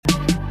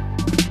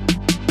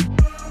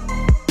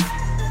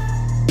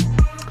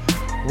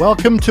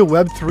Welcome to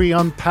Web3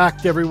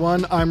 Unpacked,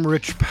 everyone. I'm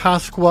Rich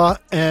Pasqua,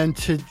 and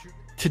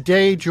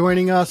today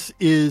joining us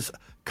is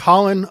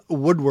Collin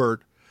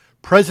Woodward,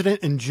 President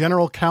and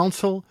General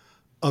Counsel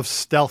of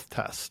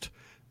StealthTest,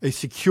 a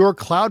secure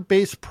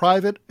cloud-based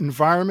private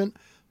environment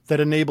that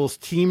enables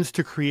teams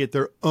to create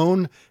their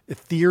own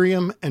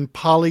Ethereum and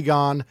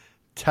Polygon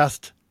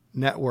test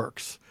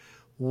networks.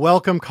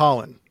 Welcome,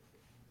 Collin.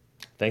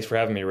 Thanks for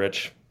having me,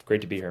 Rich. Great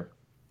to be here.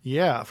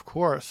 Yeah, of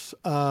course.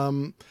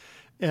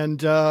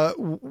 And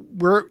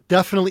we're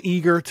definitely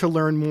eager to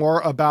learn more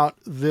about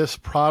this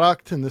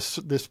product and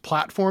this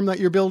platform that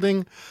you're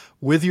building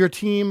with your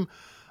team.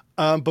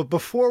 But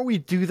before we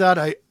do that,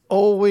 I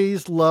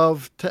always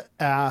love to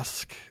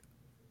ask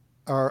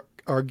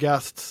our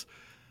guests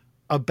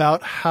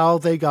about how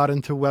they got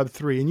into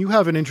Web3. And you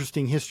have an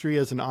interesting history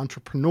as an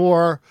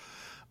entrepreneur,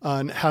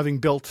 and having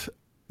built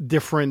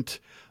different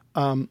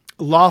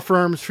law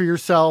firms for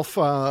yourself,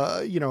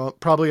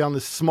 probably on the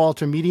small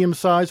to medium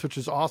size, which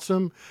is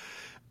awesome.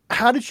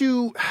 How did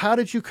you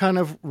kind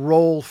of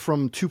roll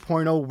from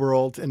 2.0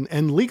 world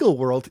and legal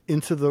world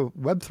into the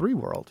Web3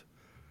 world?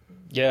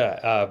 Yeah,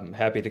 I'm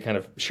happy to kind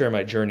of share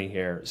my journey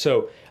here.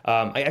 So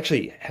I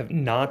actually have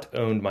not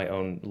owned my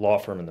own law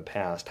firm in the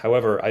past.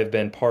 However, I've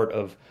been part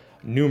of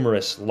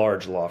numerous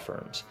large law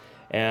firms.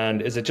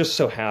 And as it just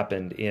so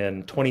happened,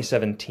 in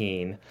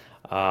 2017,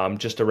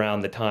 just around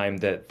the time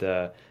that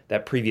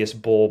that previous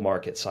bull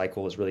market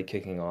cycle was really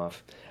kicking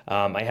off,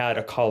 I had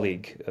a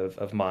colleague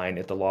of mine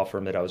at the law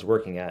firm that I was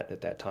working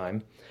at that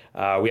time.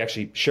 We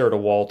actually shared a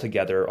wall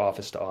together,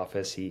 office to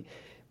office. He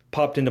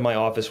popped into my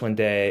office one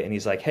day and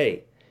he's like,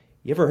 "Hey,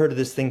 you ever heard of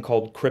this thing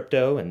called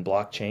crypto and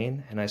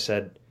blockchain?" And I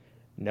said,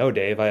 "No,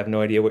 Dave, I have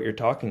no idea what you're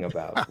talking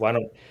about. Why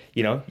don't,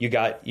 you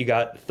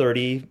got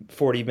 30,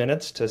 40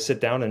 minutes to sit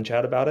down and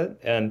chat about it?"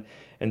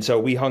 And so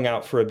we hung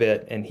out for a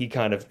bit, and he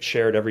kind of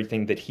shared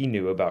everything that he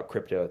knew about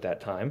crypto at that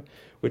time,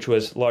 which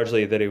was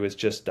largely that it was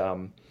just,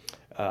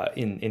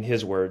 in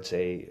his words,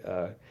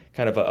 a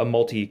kind of a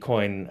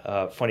multi-coin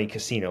funny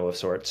casino of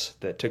sorts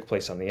that took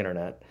place on the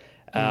internet.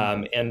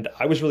 And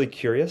I was really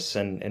curious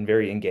and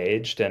very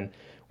engaged, and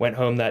went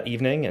home that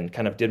evening and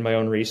kind of did my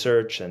own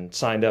research and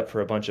signed up for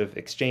a bunch of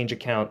exchange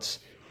accounts,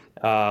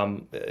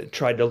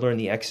 tried to learn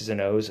the X's and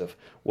O's of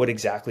what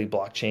exactly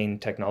blockchain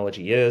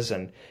technology is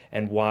and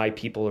why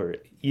people are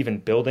even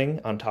building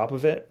on top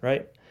of it,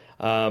 right?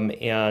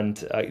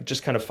 And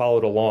just kind of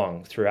followed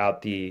along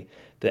throughout the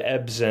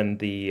ebbs and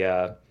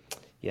the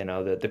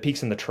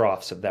peaks and the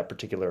troughs of that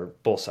particular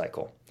bull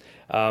cycle.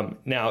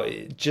 Now,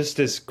 just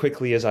as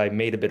quickly as I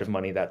made a bit of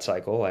money that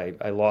cycle,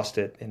 I lost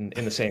it in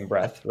the same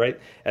breath, right?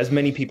 As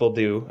many people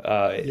do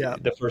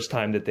the first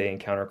time that they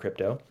encounter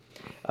crypto.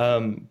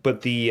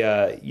 But the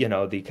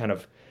kind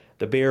of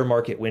the bear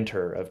market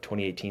winter of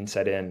 2018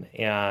 set in,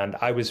 and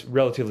I was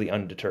relatively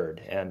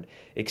undeterred and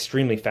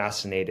extremely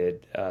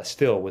fascinated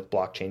still with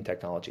blockchain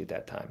technology at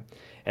that time.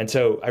 And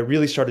so I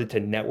really started to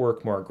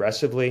network more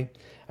aggressively.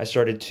 I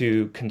started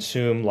to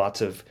consume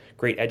lots of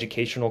great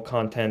educational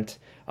content,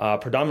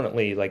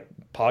 predominantly like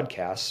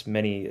podcasts,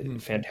 many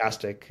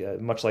fantastic,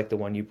 much like the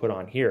one you put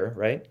on here,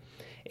 right?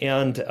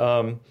 And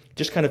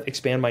just kind of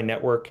expand my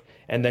network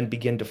and then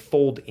begin to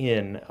fold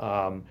in,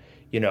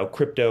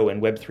 crypto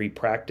and Web3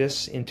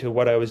 practice into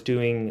what I was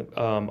doing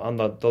on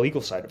the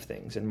legal side of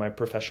things in my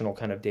professional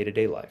kind of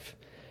day-to-day life.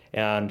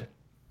 And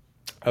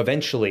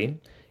eventually,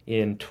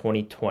 in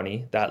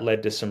 2020, that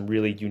led to some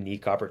really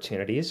unique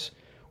opportunities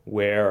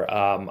where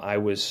I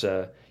was,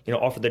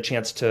 offered the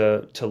chance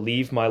to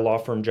leave my law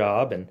firm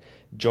job and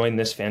join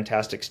this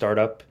fantastic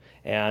startup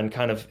and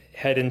kind of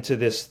head into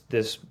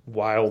this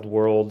wild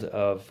world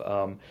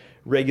of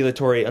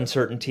regulatory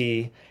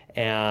uncertainty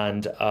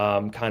and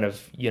kind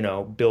of,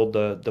 build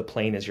the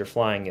plane as you're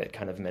flying it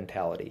kind of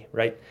mentality,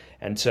 right?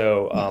 And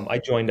so I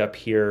joined up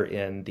here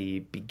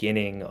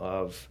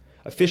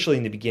officially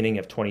in the beginning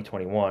of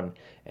 2021,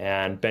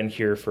 and been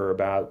here for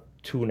about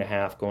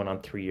 2.5, going on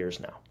 3 years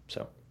now.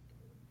 So.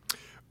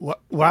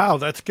 Wow,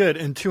 that's good.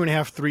 And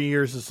 2.5, 3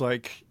 years is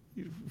like,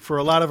 for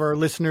a lot of our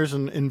listeners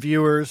and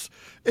viewers,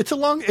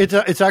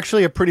 it's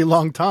actually a pretty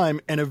long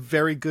time and a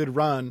very good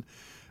run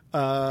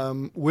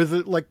with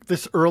like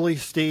this early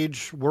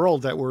stage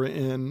world that we're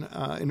in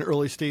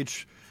early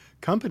stage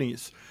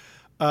companies.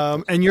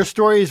 And your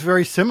story is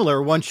very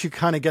similar. Once you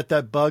kind of get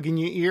that bug in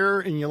your ear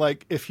and you're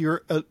like, if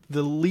you're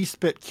the least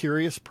bit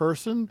curious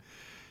person,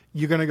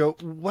 you're going to go,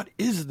 what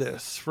is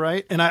this?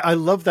 Right. And I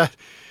love that.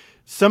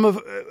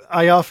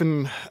 I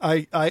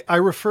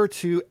refer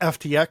to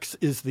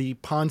FTX as the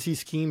Ponzi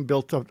scheme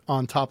built up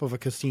on top of a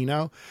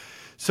casino.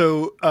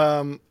 So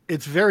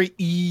it's very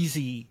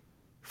easy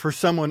for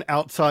someone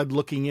outside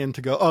looking in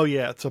to go, oh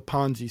yeah, it's a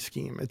Ponzi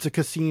scheme. It's a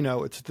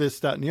casino. It's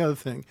this, that, and the other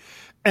thing.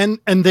 And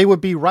they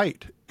would be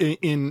right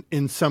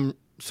in some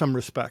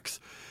respects.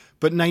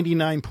 But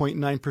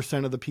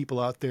 99.9% of the people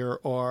out there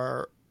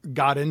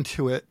got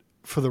into it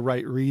for the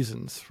right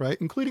reasons, right?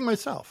 Including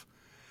myself.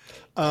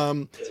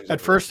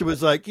 At first it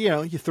was like,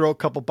 you throw a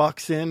couple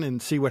bucks in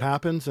and see what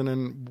happens. And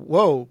then,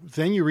 whoa,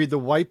 then you read the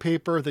white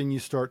paper, then you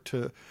start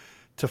to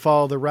to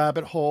follow the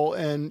rabbit hole,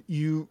 and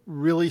you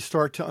really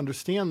start to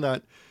understand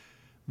that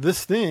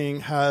this thing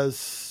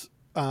has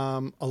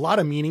a lot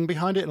of meaning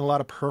behind it and a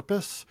lot of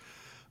purpose.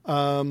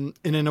 And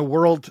in a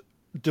world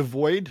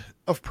devoid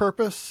of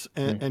purpose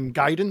and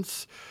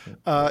guidance,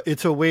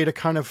 it's a way to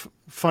kind of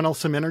funnel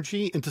some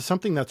energy into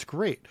something that's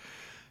great.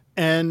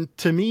 And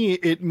to me,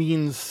 it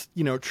means,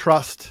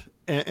 trust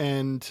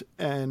and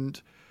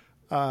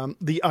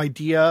the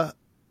idea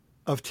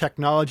of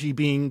technology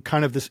being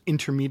kind of this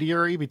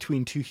intermediary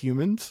between two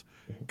humans,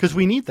 because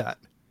we need that.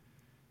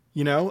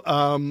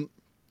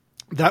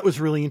 That was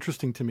really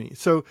interesting to me.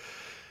 So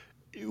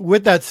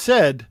with that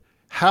said,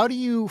 how do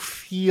you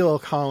feel,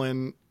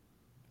 Collin?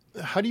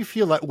 How do you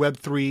feel that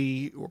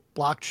Web3 or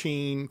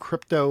blockchain,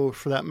 crypto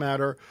for that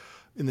matter,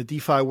 in the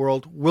DeFi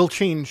world will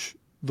change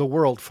the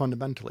world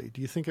fundamentally? Do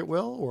you think it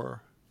will,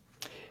 or?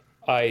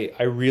 I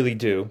really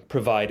do,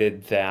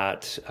 provided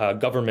that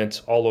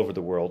governments all over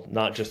the world,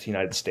 not just the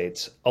United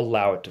States,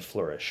 allow it to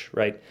flourish,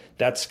 right?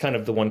 That's kind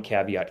of the one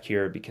caveat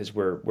here, because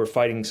we're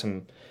fighting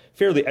some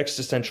fairly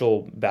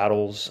existential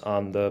battles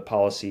on the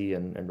policy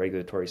and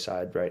regulatory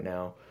side right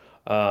now.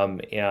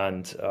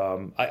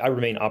 I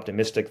remain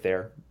optimistic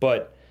there,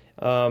 but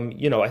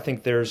I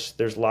think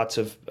there's lots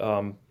of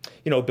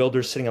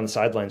builders sitting on the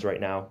sidelines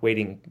right now,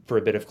 waiting for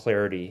a bit of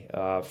clarity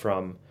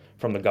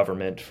from the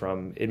government,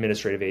 from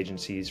administrative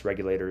agencies,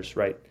 regulators,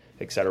 right,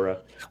 et cetera.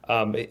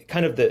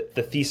 Kind of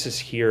the thesis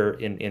here,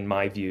 in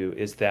my view,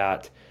 is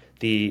that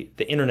the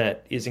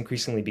internet is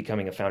increasingly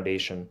becoming a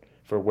foundation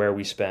for where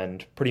we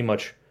spend pretty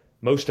much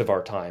most of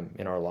our time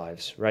in our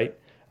lives, right?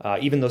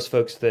 Even those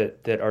folks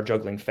that are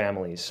juggling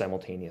families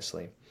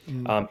simultaneously.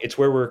 It's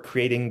where we're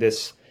creating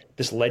this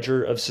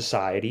ledger of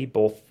society,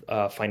 both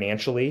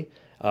financially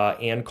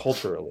and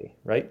culturally,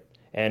 right?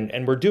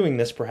 And we're doing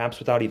this perhaps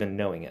without even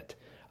knowing it.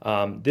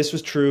 This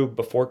was true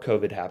before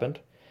COVID happened,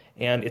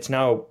 and it's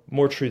now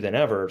more true than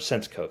ever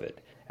since COVID,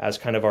 as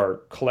kind of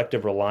our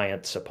collective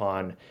reliance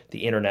upon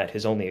the internet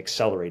has only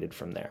accelerated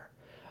from there.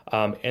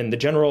 And the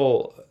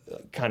general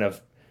kind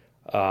of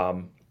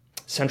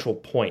central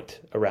point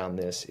around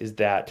this is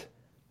that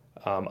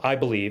I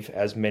believe,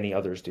 as many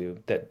others do,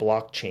 that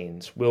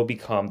blockchains will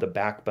become the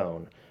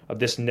backbone of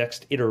this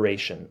next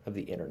iteration of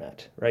the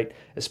internet, right?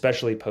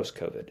 Especially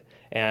post-COVID.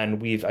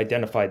 And we've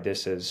identified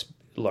this as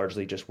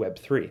largely just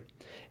Web3.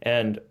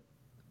 And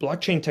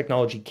blockchain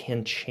technology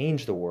can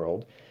change the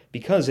world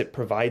because it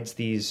provides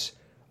these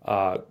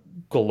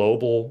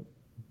global,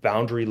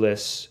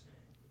 boundaryless,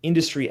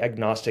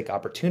 industry-agnostic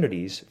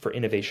opportunities for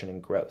innovation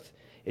and growth.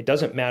 It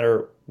doesn't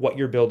matter what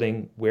you're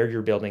building, where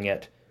you're building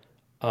it.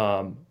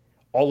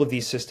 All of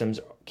these systems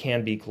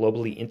can be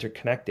globally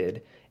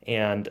interconnected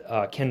and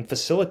can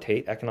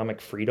facilitate economic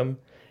freedom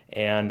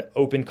and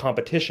open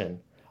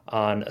competition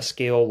on a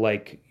scale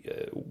like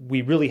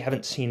we really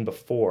haven't seen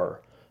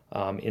before,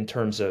 in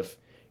terms of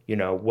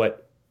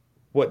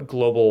what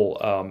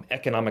global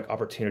economic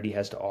opportunity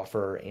has to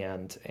offer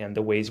and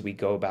the ways we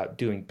go about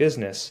doing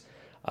business,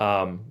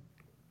 on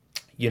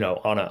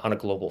a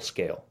global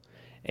scale.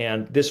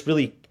 And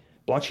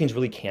blockchains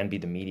really can be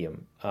the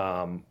medium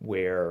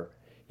where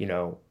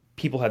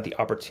people have the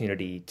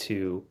opportunity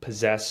to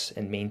possess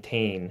and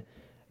maintain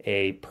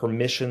a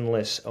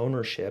permissionless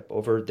ownership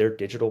over their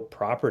digital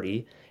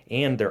property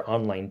and their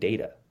online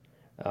data.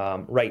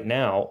 Right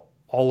now,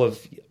 all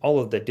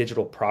of the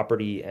digital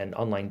property and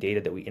online data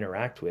that we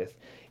interact with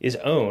is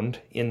owned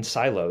in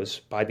silos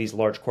by these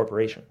large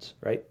corporations,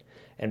 right?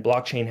 And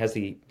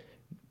blockchain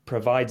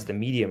provides the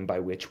medium by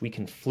which we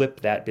can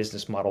flip that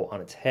business model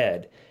on its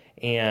head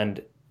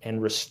and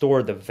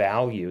restore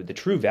the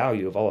true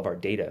value of all of our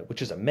data,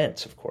 which is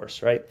immense, of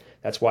course, right?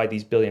 That's why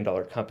these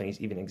billion-dollar companies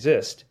even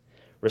exist.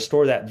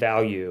 Restore that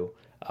value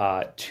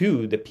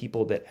to the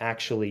people that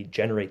actually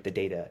generate the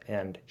data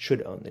and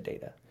should own the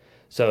data.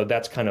 So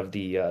that's kind of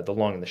the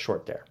long and the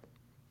short there.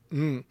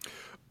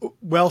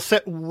 Well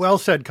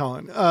said,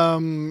 Collin.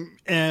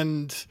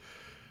 And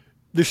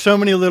there's so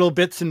many little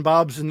bits and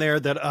bobs in there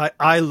that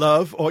I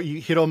love. Or you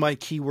hit all my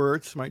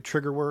keywords, my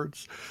trigger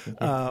words.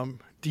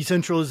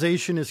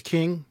 Decentralization is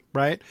king,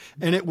 right?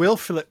 And it will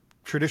flip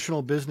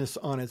traditional business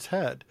on its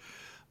head.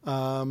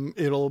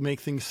 It'll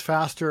make things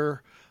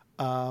faster,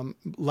 a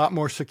lot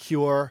more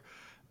secure,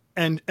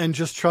 and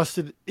just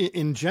trusted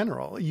in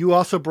general. You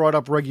also brought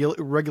up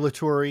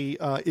regulatory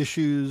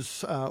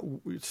issues,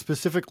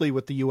 specifically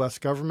with the U.S.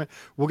 government.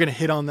 We're going to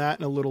hit on that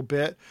in a little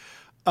bit.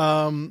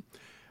 And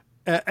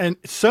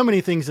so many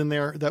things in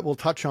there that we'll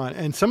touch on.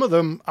 And some of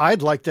them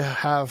I'd like to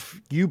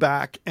have you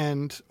back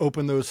and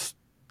open those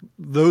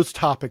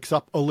topics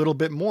up a little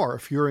bit more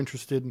if you're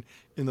interested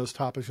in those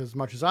topics as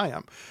much as I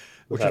am,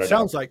 which it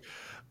sounds like.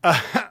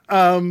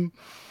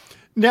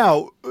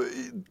 Now,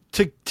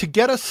 to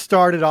get us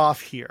started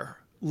off here,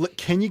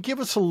 can you give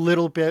us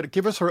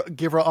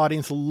give our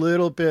audience a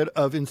little bit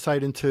of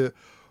insight into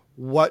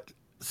what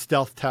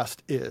StealthTest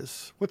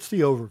is? What's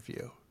the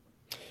overview?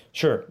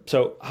 Sure.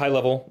 So high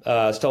level,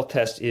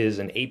 StealthTest is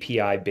an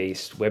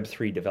API-based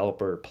Web3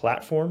 developer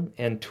platform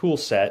and tool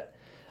set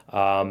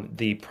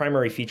The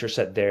primary feature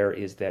set there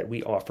is that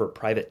we offer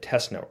private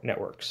test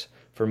networks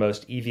for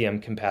most EVM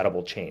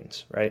compatible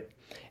chains, right?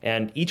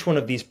 And each one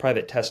of these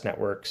private test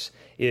networks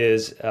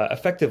is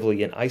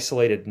effectively an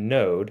isolated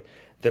node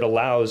that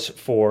allows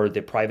for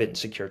the private and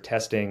secure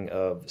testing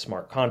of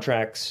smart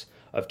contracts,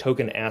 of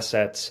token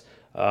assets,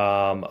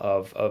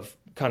 of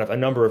kind of a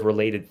number of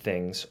related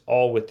things,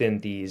 all within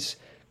these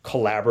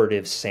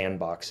collaborative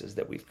sandboxes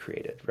that we've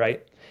created,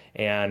 right?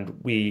 And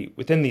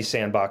within these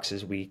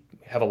sandboxes, we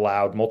have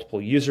allowed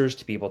multiple users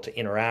to be able to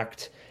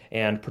interact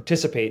and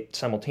participate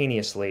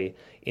simultaneously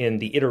in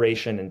the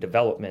iteration and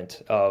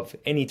development of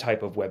any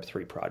type of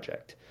Web3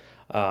 project.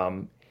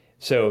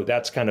 So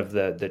that's kind of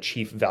the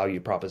chief value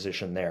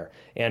proposition there.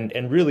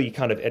 And really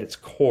kind of at its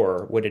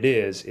core, what it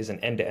is an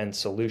end-to-end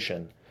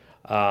solution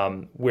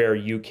where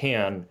you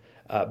can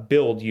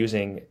build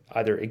using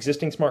either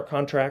existing smart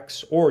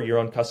contracts or your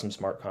own custom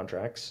smart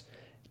contracts,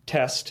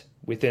 test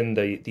within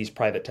these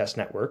private test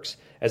networks,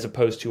 as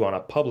opposed to on a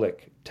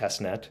public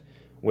test net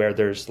where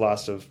there's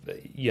lots of,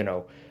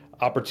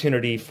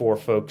 opportunity for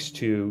folks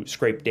to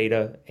scrape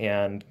data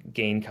and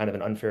gain kind of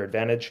an unfair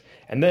advantage.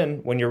 And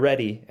then when you're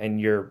ready and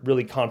you're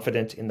really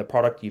confident in the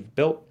product you've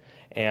built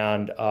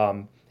and,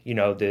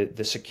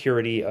 the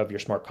security of your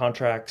smart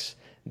contracts,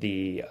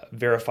 the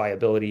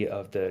verifiability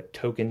of the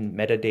token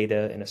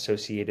metadata and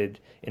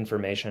associated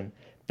information,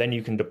 then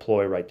you can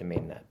deploy right to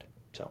mainnet.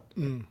 So.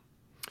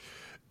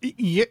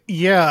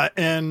 Yeah.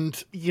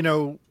 And,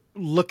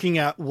 looking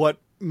at what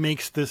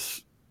makes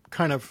this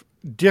kind of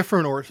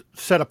different or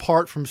set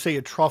apart from, say,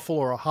 a truffle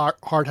or a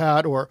hard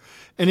hat or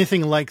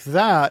anything like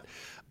that,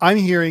 I'm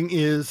hearing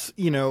is,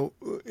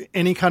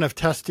 any kind of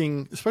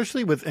testing,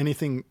 especially with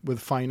anything with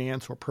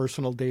finance or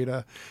personal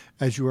data,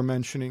 as you were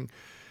mentioning,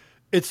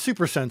 it's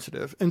super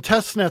sensitive. And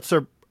test nets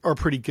are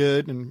pretty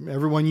good and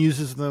everyone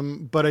uses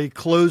them, but a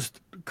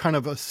closed kind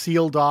of a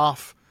sealed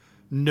off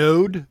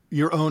node,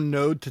 your own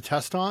node to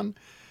test on,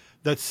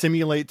 that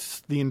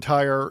simulates the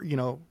entire,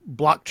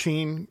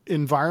 blockchain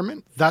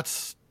environment.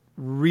 That's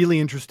really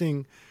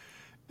interesting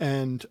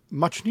and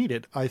much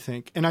needed, I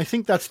think. And I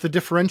think that's the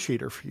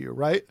differentiator for you,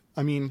 right?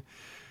 I mean,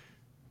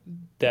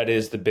 that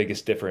is the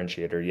biggest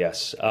differentiator,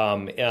 yes.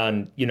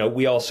 And,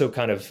 we also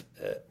kind of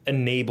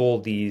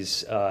enable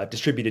these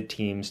distributed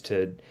teams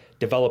to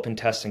develop and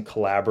test and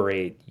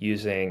collaborate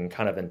using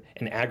kind of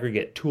an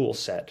aggregate tool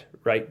set,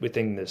 right,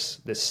 within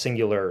this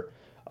singular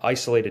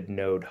isolated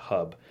node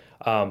hub.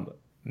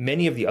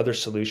 Many of the other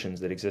solutions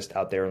that exist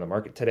out there in the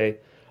market today,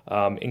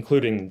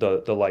 including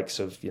the likes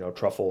of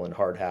Truffle and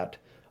Hard Hat,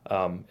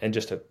 and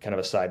just a kind of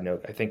a side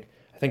note, I think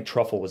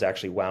Truffle was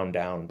actually wound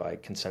down by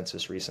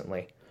Consensus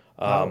recently,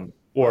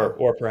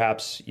 or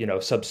perhaps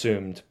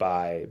subsumed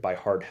by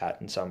Hard Hat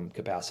in some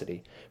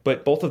capacity.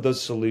 But both of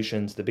those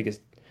solutions, the biggest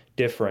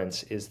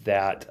difference is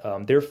that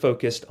they're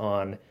focused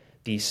on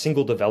the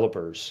single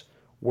developers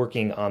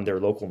working on their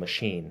local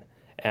machine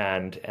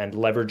and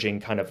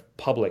leveraging kind of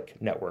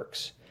public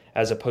networks,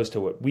 as opposed to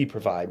what we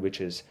provide,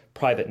 which is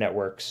private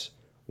networks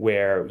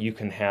where you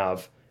can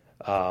have,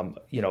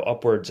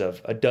 upwards of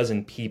a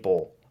dozen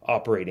people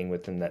operating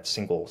within that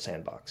single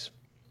sandbox.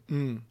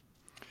 Yeah,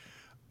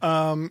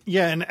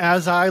 and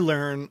as I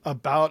learn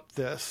about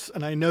this,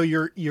 and I know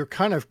you're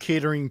kind of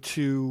catering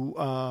to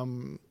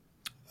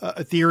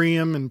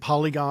Ethereum and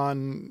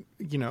Polygon,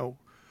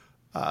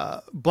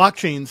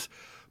 blockchains,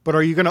 but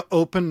are you going to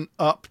open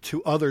up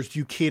to others? Do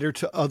you cater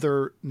to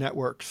other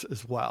networks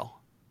as well?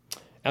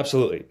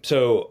 Absolutely.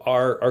 So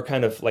our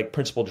kind of like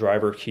principal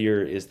driver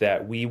here is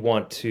that we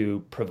want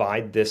to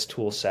provide this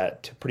tool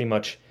set to pretty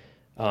much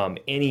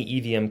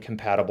any EVM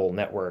compatible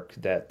network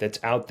that's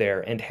out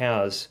there and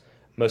has,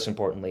 most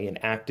importantly, an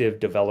active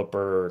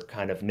developer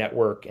kind of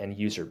network and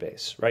user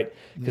base, right?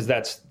 Because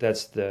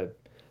that's the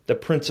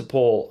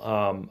principal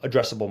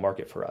addressable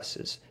market for us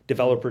is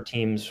developer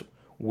teams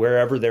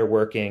wherever they're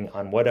working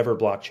on whatever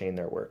blockchain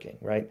they're working,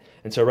 right?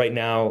 And so right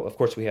now, of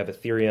course, we have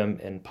Ethereum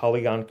and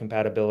Polygon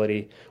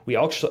compatibility. We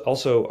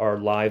also are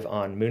live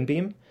on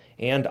Moonbeam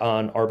and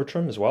on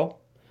Arbitrum as well,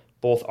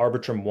 both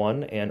Arbitrum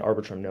 1 and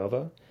Arbitrum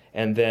Nova.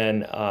 And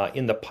then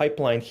in the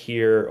pipeline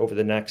here over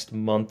the next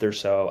month or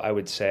so, I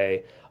would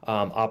say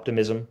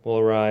Optimism will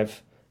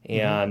arrive,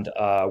 and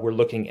we're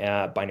looking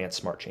at Binance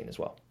Smart Chain as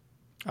well.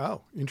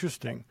 Oh,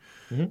 interesting.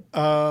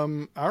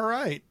 All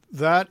right.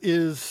 That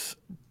is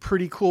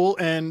pretty cool.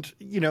 And,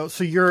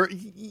 so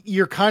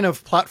you're kind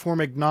of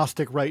platform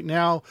agnostic right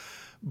now,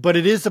 but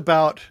it is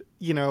about,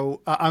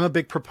 I'm a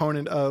big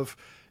proponent of,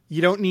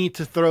 you don't need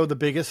to throw the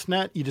biggest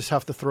net. You just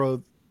have to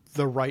throw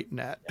the right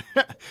net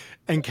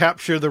and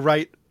capture the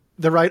right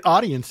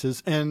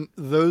audiences. And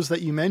those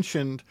that you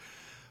mentioned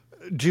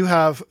do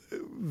have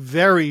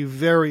very,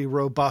 very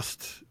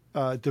robust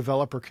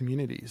developer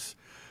communities.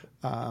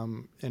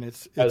 And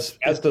it's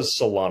as does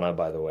Solana,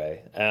 by the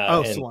way.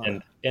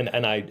 Solana.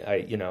 And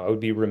I would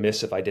be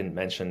remiss if I didn't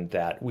mention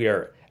that we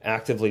are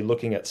actively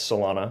looking at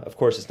Solana. Of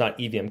course, it's not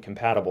EVM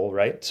compatible,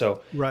 right?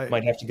 So right.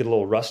 Might have to get a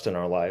little Rust in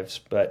our lives,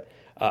 but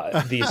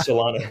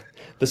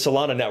The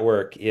Solana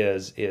network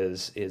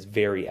is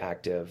very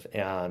active,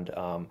 and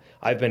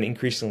I've been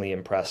increasingly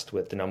impressed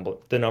with the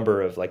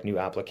number of like new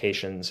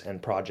applications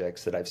and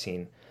projects that I've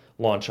seen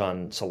launch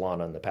on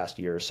Solana in the past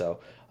year or so.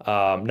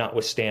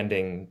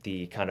 Notwithstanding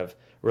the kind of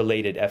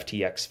related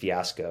FTX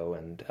fiasco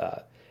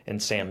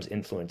and Sam's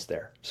influence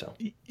there. So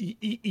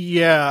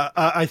yeah,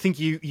 I think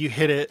you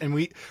hit it, and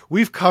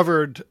we've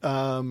covered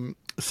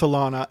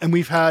Solana, and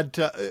we've had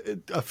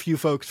a few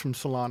folks from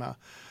Solana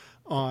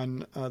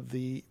on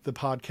the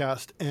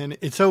podcast, and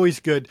it's always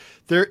good.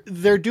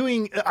 They're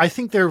doing. I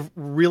think they're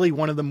really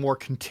one of the more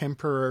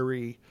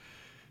contemporary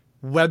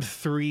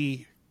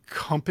Web3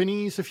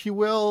 companies, if you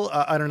will.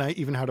 I don't know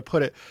even how to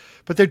put it,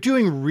 but they're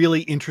doing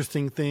really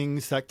interesting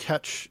things that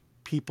catch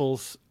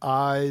people's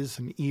eyes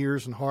and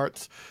ears and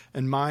hearts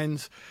and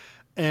minds.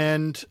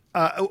 And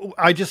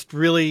I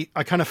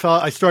kind of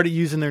felt, I started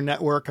using their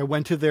network. I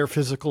went to their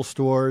physical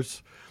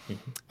stores.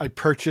 I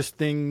purchased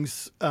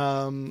things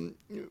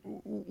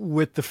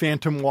with the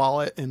Phantom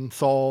wallet and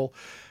Sol,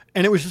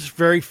 and it was just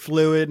very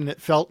fluid and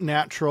it felt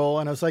natural.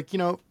 And I was like,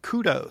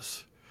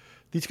 kudos.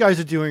 These guys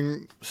are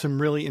doing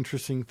some really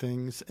interesting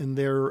things, and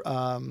they're,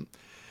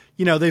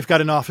 they've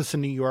got an office in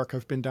New York.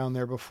 I've been down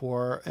there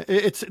before.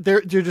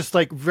 They're just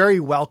like very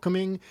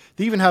welcoming.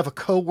 They even have a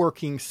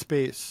co-working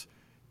space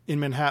in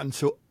Manhattan,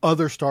 so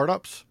other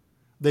startups,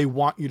 they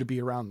want you to be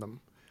around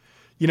them.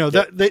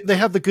 That they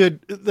have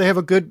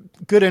a good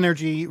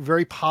energy,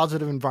 very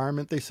positive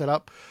environment they set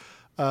up,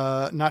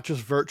 not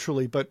just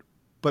virtually but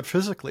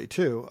physically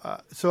too.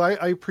 So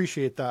I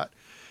appreciate that,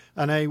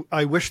 and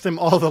I wish them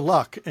all the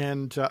luck,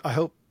 and I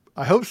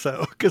hope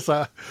so, because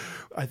I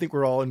think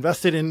we're all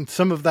invested in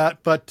some of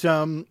that. But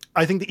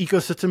I think the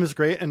ecosystem is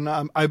great, and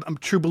I'm a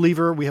true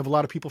believer. We have a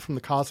lot of people from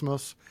the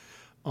Cosmos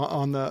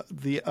on the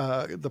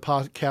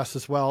podcast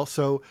as well.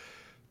 So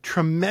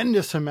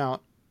tremendous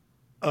amount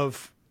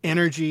of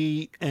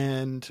energy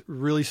and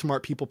really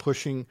smart people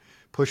pushing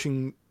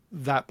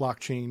that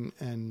blockchain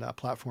and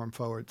platform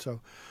forward.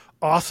 So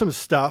awesome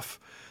stuff.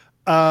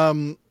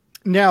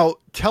 Now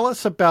tell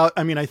us about,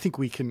 I think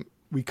we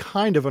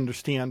kind of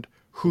understand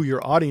who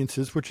your audience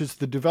is, which is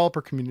the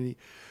developer community,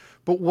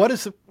 but what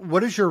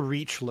does your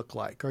reach look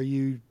like? Are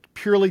you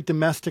purely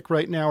domestic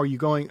right now? Are you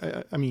going,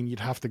 you'd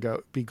have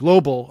to be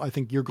global. I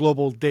think you're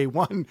global day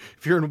one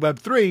if you're in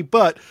Web3,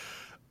 but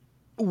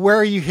where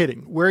are you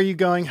hitting? Where are you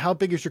going? How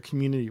big is your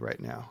community right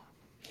now?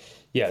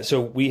 Yeah,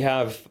 so we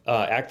have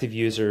active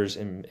users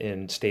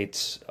in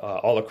states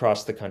all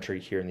across the country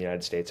here in the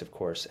United States, of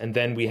course. And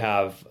then we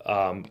have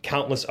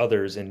countless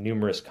others in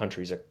numerous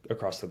countries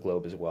across the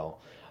globe as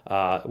well.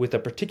 With a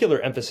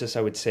particular emphasis,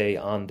 I would say,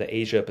 on the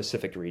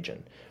Asia-Pacific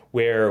region,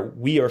 where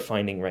we are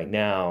finding right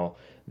now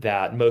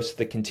that most of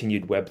the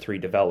continued Web3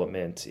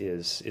 development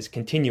is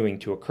continuing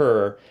to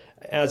occur,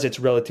 as it's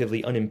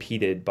relatively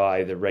unimpeded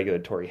by the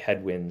regulatory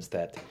headwinds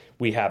that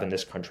we have in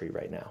this country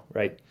right now,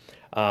 right?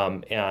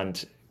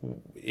 And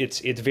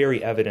it's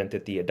very evident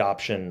that the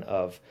adoption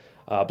of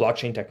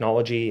blockchain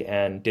technology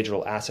and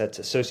digital assets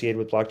associated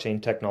with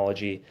blockchain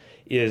technology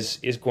is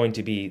going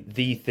to be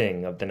the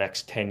thing of the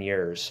next 10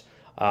 years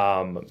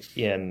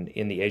in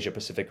the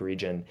Asia-Pacific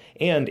region,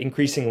 and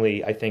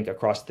increasingly, I think,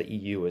 across the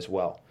EU as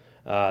well.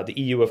 The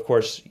EU, of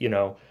course,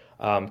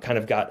 kind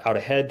of got out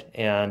ahead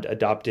and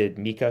adopted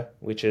MiCA,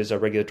 which is a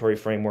regulatory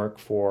framework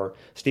for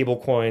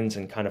stablecoins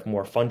and kind of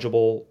more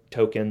fungible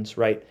tokens,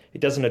 right? It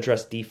doesn't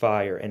address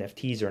DeFi or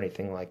NFTs or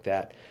anything like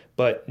that.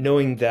 But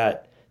knowing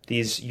that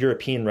these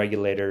European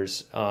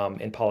regulators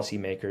and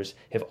policymakers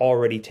have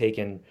already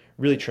taken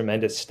really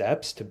tremendous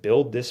steps to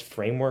build this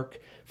framework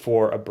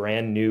for a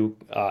brand new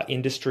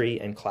industry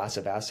and class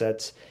of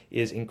assets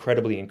is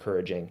incredibly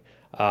encouraging,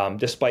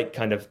 despite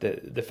kind of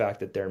the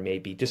fact that there may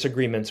be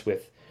disagreements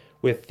with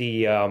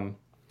the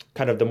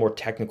kind of the more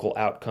technical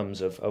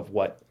outcomes of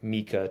what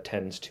MiCA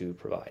tends to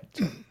provide.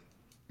 So.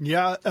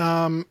 Yeah.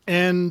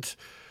 And,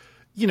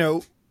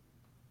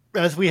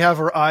 as we have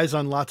our eyes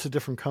on lots of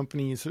different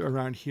companies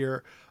around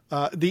here,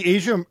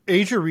 the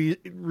Asia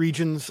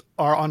regions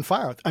are on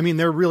fire.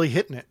 They're really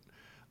hitting it.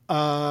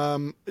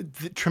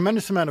 The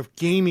tremendous amount of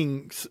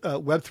gaming,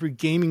 Web3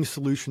 gaming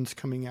solutions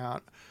coming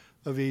out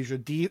of Asia,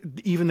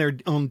 even their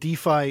own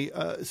DeFi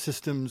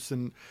systems,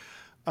 and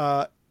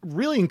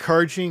really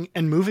encouraging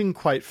and moving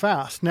quite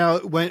fast. Now,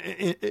 when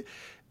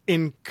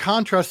in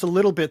contrast a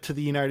little bit to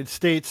the United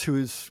States, who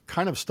is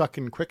kind of stuck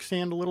in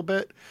quicksand a little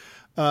bit,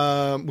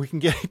 we can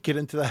get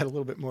into that a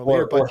little bit more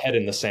later. Or head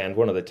in the sand,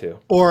 one of the two.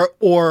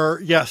 Or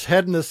yes,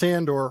 head in the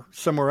sand or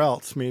somewhere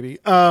else, maybe.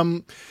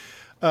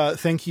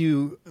 Thank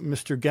you,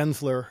 Mr.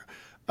 Gensler,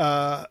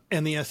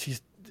 and the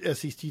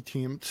SEC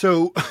team.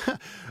 So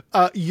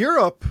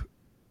Europe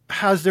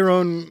has their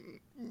own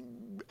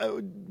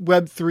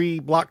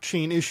Web3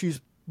 blockchain issues,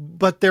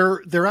 but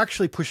they're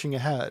actually pushing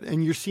ahead,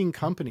 and you're seeing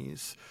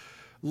companies,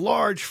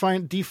 large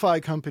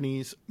DeFi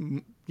companies,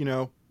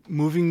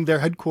 moving their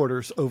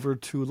headquarters over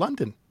to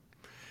London,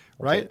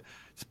 right? Okay.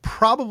 It's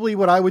probably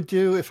what I would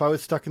do if I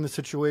was stuck in the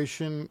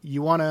situation.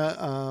 You want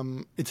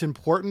to, it's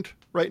important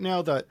right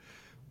now that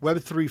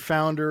Web3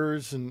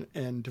 founders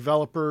and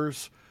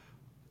developers,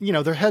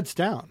 their heads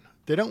down.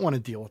 They don't want to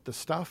deal with this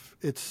stuff.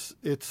 It's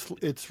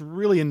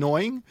really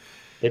annoying.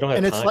 They don't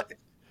have and time. It's like,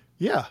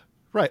 yeah,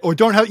 right. Or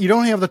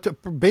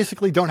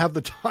basically don't have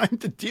the time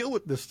to deal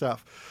with this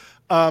stuff.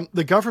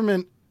 The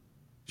government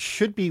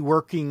should be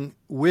working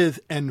with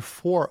and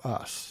for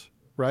us,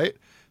 right?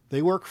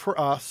 They work for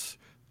us.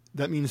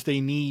 That means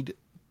they need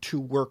to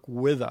work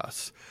with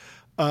us.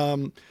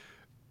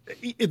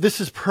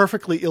 This is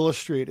perfectly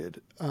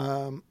illustrated.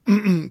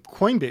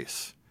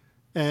 Coinbase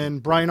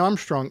and Brian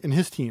Armstrong and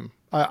his team.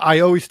 I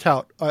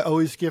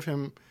always give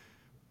him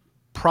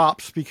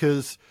props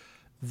because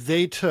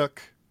they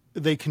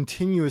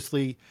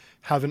continuously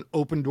have an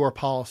open door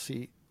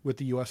policy with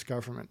the U.S.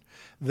 government.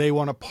 They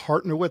want to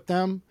partner with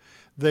them.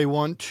 They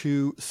want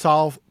to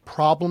solve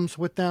problems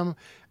with them.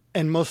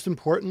 And most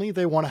importantly,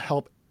 they want to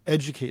help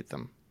educate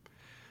them.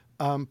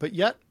 But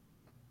yet,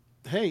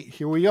 hey,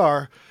 here we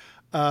are.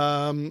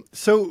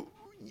 So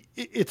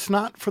it's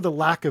not for the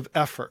lack of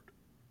effort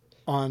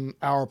on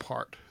our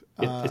part.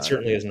 It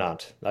certainly is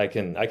not. I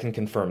can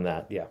confirm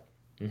that. Yeah.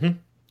 Mm-hmm.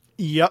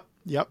 Yep.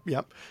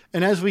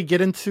 And as we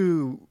get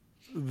into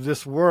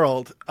this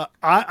world,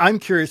 I'm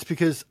curious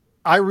because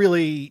I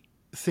really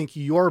think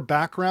your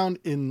background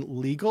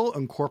in legal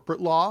and corporate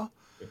law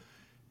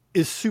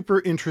is super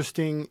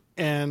interesting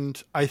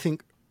and I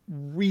think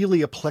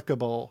really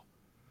applicable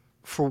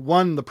for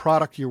one, the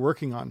product you're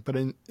working on, but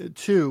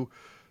two,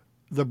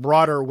 the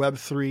broader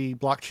Web3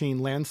 blockchain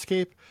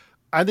landscape.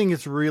 I think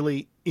it's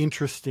really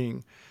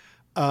interesting.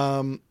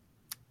 How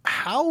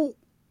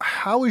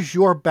is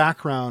your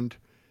background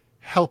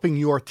helping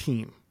your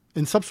team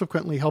and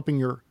subsequently helping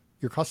your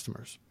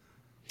customers?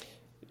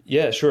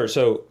 Yeah, sure.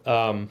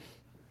 So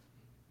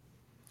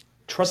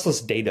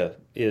trustless data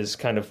is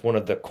kind of one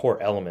of the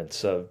core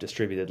elements of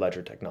distributed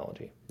ledger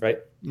technology, right?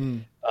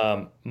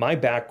 My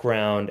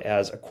background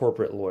as a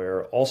corporate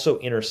lawyer also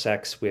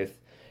intersects with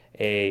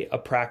a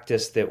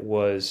practice that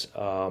was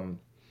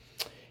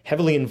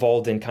heavily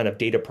involved in kind of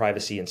data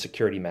privacy and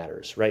security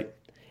matters, right?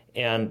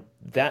 And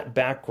that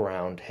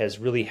background has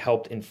really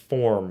helped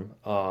inform,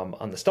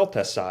 on the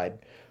StealthTest side,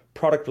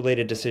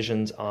 product-related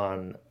decisions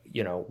on,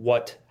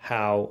 what,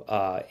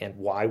 how, and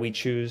why we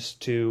choose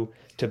to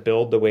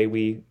build the way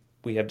we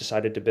have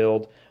decided to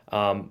build,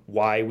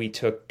 why we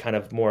took kind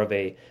of more of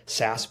a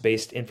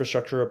SaaS-based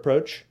infrastructure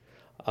approach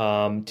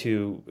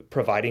to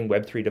providing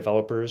Web3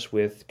 developers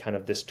with kind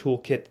of this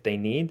toolkit they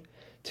need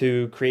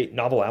to create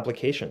novel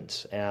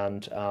applications,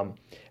 and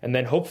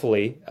then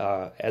hopefully,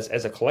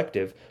 as a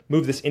collective,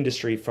 move this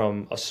industry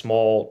from a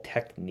small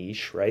tech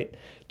niche, right,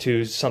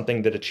 to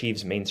something that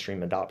achieves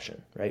mainstream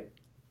adoption, right?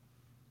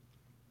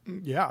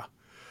 Yeah,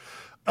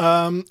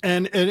 and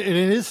it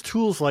is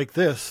tools like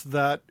this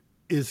that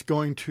is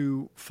going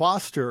to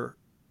foster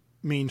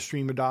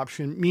mainstream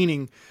adoption.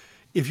 Meaning,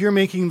 if you're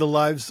making the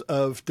lives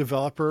of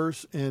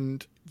developers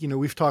and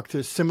we've talked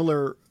to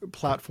similar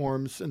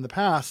platforms in the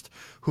past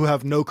who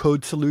have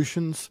no-code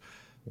solutions.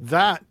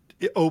 That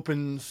it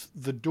opens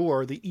the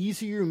door. The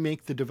easier you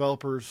make the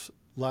developers'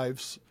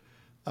 lives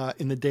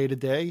in the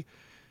day-to-day,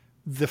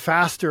 the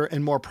faster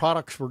and more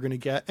products we're going to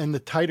get and the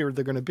tighter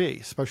they're going to be,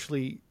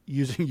 especially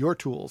using your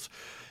tools.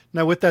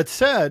 Now, with that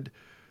said,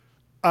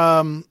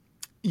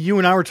 you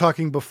and I were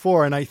talking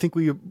before, and I think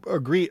we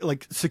agree,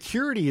 like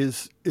security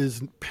is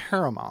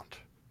paramount.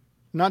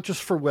 Not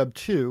just for Web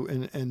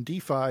 2 and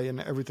DeFi and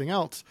everything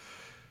else,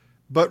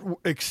 but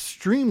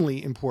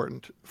extremely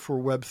important for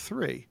Web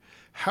 3.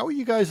 How are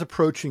you guys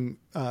approaching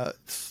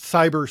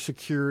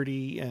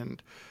cybersecurity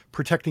and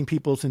protecting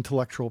people's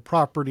intellectual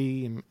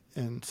property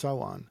and so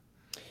on?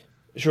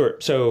 Sure.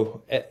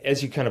 So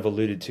as you kind of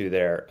alluded to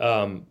there,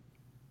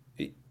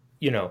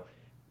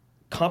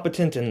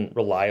 competent and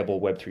reliable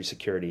Web3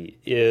 security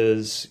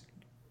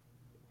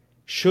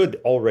should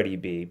already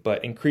be,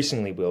 but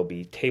increasingly will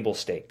be, table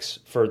stakes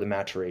for the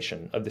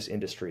maturation of this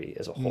industry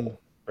as a whole,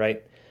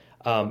 right?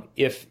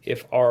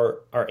 If our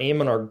aim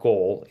and our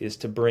goal is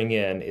to bring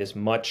in as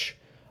much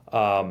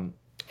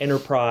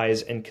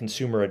enterprise and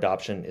consumer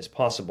adoption as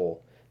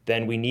possible,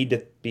 then we need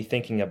to be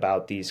thinking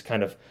about these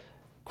kind of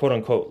quote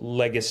unquote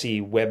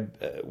legacy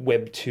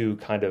Web 2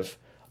 kind of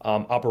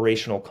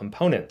operational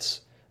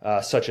components,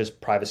 such as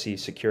privacy,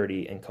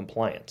 security, and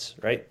compliance,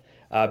 right?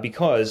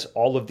 Because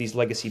all of these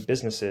legacy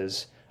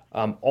businesses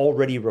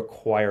already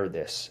require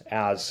this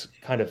as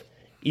kind of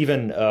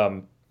even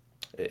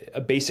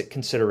a basic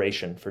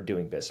consideration for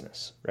doing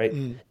business, right?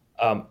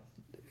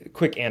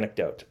 Quick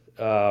anecdote.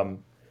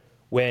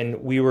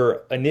 When we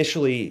were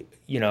initially,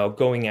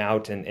 going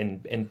out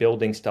and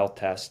building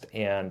StealthTest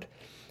and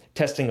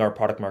testing our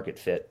product market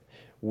fit,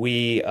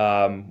 we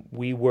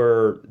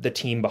were the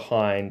team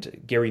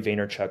behind Gary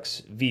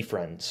Vaynerchuk's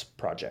VFriends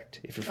project,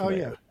 if you're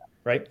familiar with that,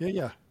 right?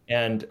 Yeah.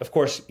 And of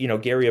course,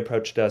 Gary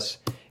approached us.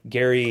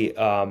 Gary,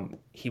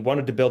 he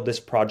wanted to build this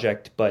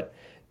project, but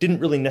didn't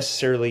really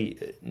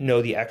necessarily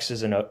know the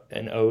X's and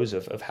O's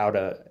of how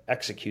to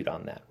execute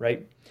on that,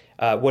 right?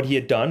 What he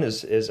had done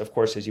is, of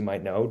course, as you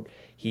might know,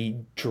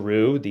 he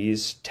drew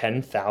these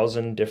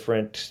 10,000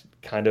 different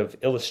kind of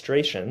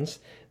illustrations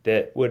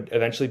that would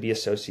eventually be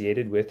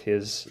associated with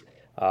his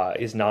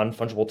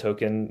non-fungible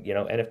token,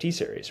 NFT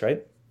series,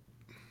 right?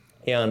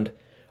 And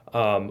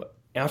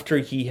after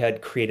he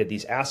had created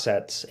these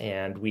assets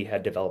and we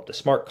had developed a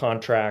smart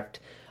contract,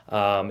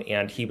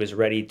 and he was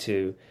ready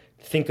to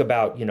think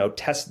about,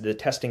 test the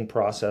testing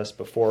process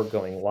before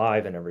going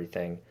live and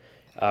everything,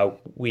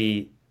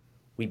 we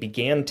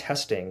began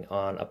testing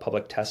on a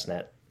public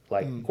testnet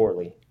like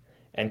Gorley,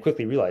 and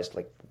quickly realized,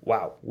 like,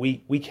 wow,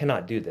 we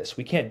cannot do this.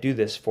 We can't do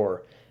this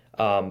for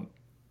an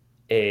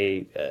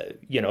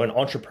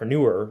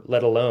entrepreneur,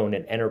 let alone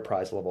an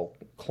enterprise level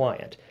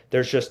client.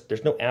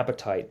 There's no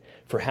appetite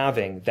for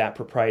having that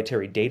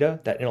proprietary data,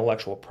 that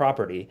intellectual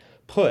property,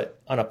 put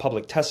on a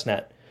public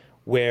testnet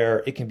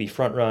where it can be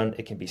front run,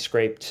 it can be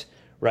scraped,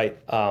 right?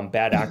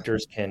 Bad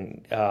actors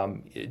can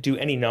do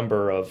any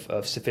number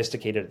of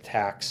sophisticated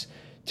attacks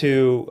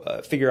to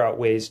figure out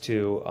ways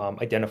to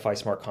identify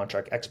smart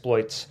contract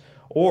exploits,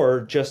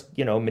 or just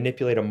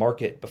manipulate a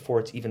market before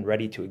it's even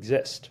ready to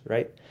exist,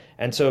 right?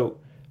 And so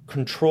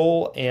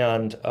control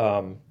and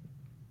kind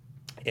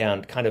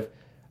of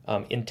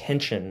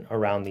intention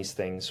around these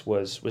things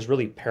was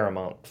really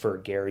paramount for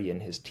Gary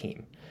and his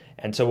team.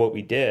 And so what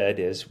we did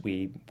is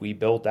we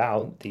built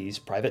out these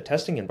private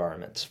testing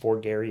environments for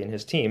Gary and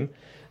his team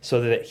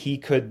so that he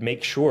could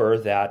make sure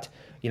that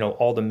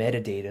all the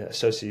metadata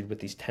associated with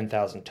these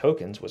 10,000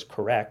 tokens was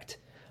correct.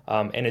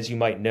 And as you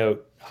might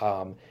note,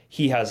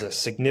 he has a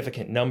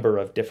significant number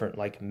of different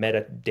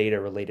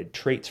metadata related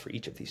traits for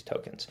each of these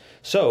tokens.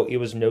 So it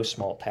was no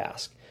small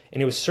task.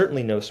 And it was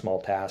certainly no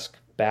small task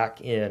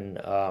back in,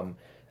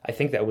 I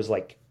think that was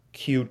like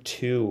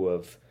Q2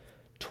 of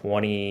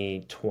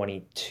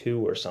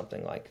 2022 or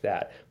something like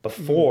that,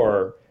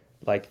 before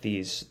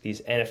these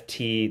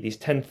NFT, these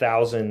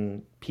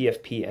 10,000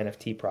 PFP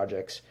NFT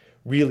projects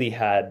really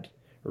had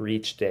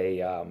reached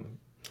a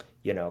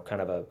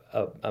kind of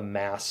a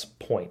mass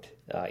point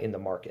in the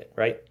market,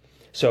 right?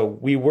 So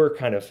we were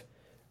kind of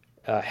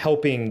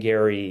helping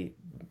Gary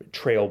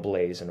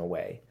trailblaze in a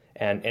way,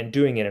 and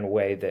doing it in a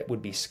way that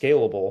would be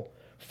scalable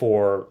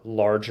for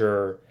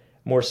larger,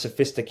 more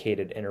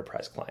sophisticated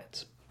enterprise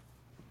clients.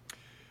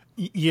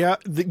 Yeah,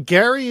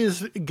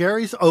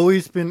 Gary's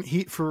always been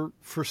for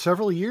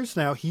several years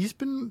now. He's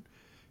been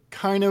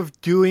kind of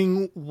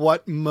doing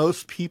what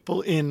most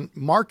people in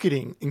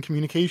marketing and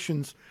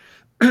communications,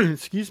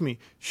 excuse me,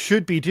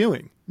 should be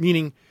doing.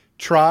 Meaning,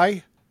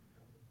 try,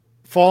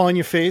 fall on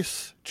your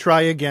face,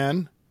 try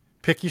again,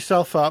 pick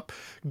yourself up.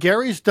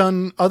 Gary's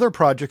done other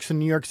projects in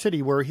New York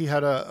City where he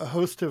had a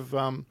host of,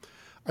 I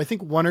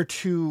think, one or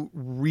two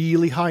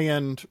really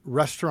high-end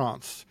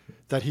restaurants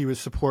that he was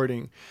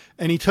supporting,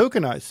 and he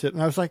tokenized it.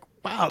 And I was like,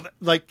 wow,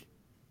 like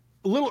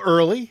a little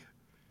early,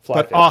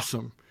 but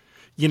awesome,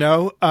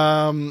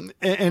 and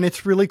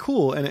it's really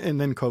cool.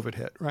 And then COVID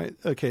hit, right?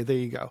 Okay, there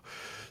you go.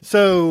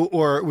 So,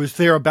 or it was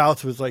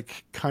thereabouts. It was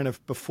like kind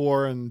of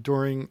before and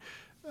during,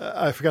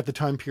 I forgot the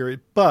time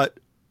period, but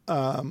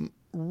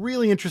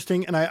really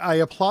interesting. And I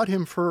applaud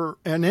him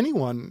and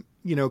anyone,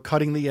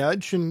 cutting the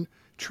edge and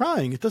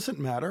trying. It doesn't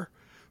matter.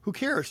 Who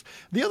cares?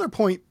 The other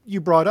point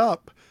you brought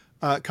up,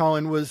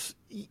 Collin, was,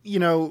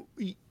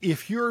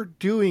 if you're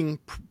doing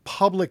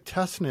public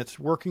testnets,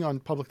 working on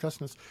public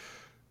testnets,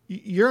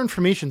 your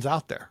information's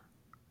out there.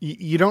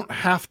 You don't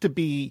have to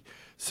be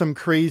some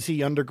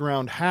crazy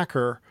underground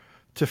hacker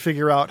to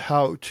figure out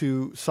how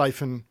to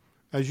siphon,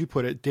 as you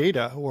put it,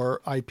 data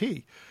or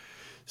IP.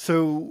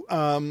 So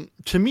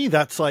to me,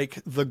 that's like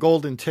the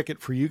golden ticket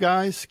for you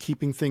guys,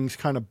 keeping things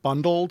kind of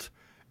bundled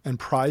and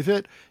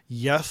private.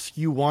 Yes,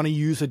 you want to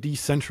use a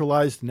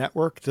decentralized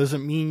network.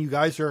 Doesn't mean you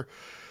guys are,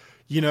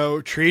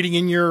 trading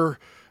in your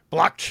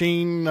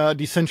blockchain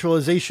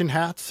decentralization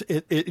hats.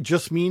 It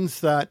just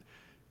means that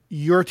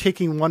you're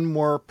taking one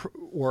more,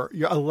 or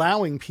you're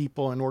allowing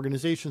people and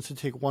organizations to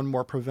take one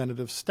more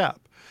preventative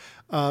step.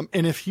 And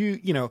if you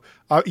know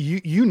a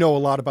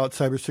lot about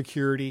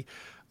cybersecurity.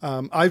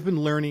 I've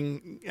been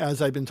learning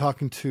as I've been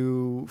talking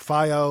to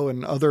FIO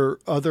and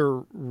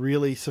other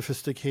really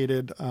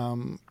sophisticated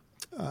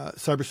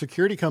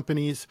cybersecurity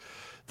companies,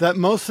 that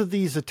most of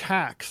these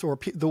attacks, or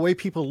the way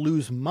people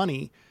lose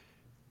money,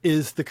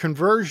 is the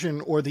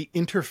conversion or the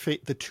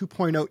interface, the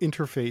 2.0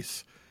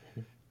 interface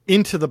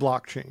into the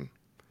blockchain,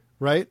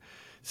 right?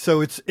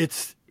 So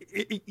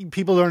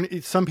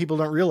some people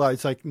don't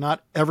realize, like,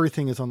 not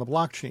everything is on the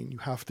blockchain. You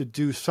have to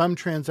do some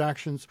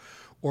transactions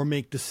or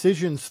make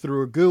decisions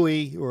through a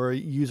GUI or a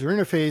user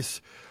interface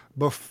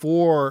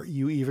before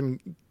you even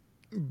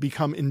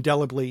become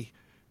indelibly,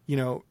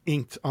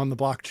 inked on the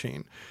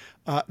blockchain.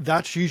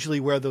 That's usually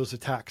where those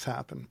attacks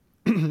happen.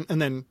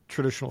 And then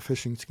traditional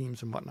phishing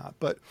schemes and whatnot.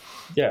 But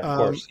yeah, of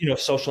course,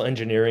 social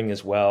engineering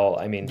as well.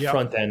 I mean, Yep.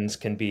 front ends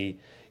can be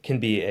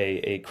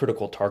a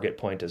critical target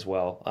point as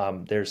well.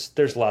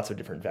 There's lots of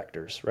different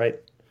vectors, right?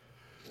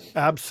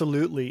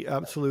 Absolutely.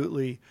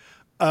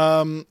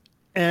 And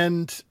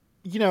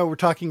we're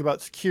talking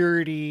about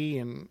security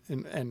and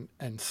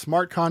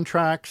smart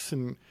contracts.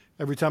 And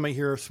every time I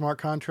hear a smart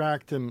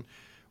contract, and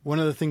one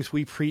of the things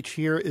we preach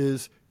here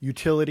is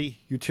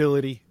utility,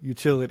 utility,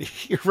 utility,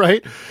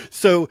 right?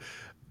 So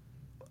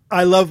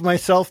I love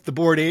myself, the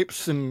Bored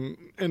Apes, and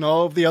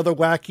all of the other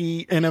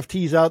wacky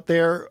NFTs out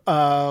there.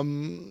 A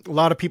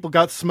lot of people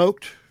got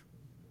smoked,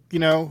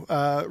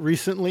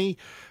 recently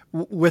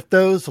with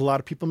those. A lot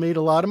of people made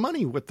a lot of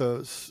money with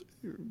those,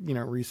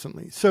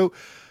 recently. So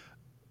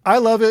I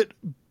love it,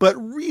 but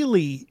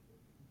really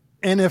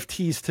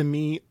NFTs to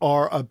me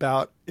are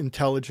about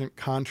intelligent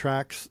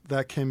contracts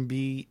that can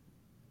be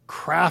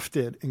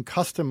crafted and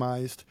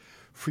customized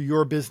for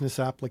your business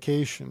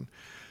application.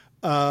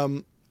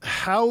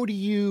 How do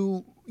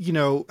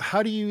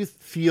you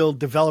feel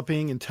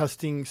developing and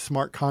testing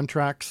smart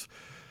contracts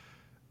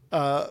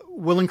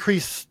will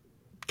increase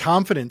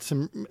confidence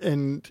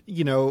and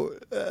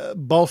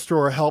bolster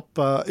or help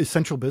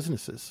essential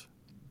businesses?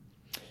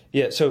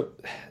 Yeah, so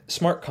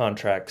smart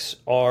contracts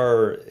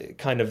are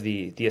kind of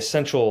the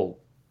essential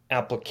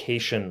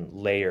application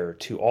layer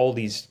to all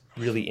these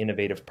really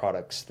innovative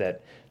products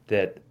that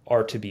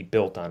are to be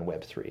built on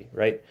Web3,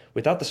 right?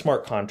 Without the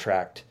smart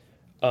contract,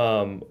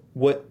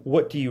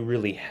 what do you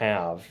really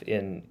have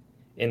in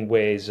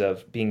ways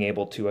of being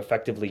able to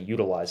effectively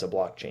utilize a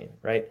blockchain,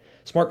 right?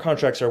 Smart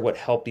contracts are what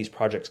help these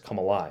projects come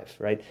alive,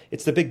 right?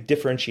 It's the big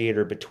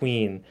differentiator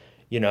between,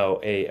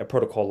 a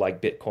protocol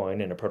like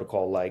Bitcoin and a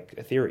protocol like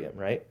Ethereum,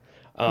 right?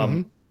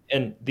 Mm-hmm.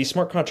 And these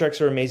smart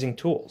contracts are amazing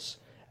tools.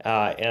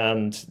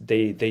 And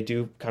they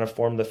do kind of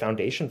form the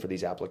foundation for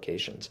these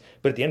applications.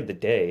 But at the end of the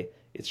day,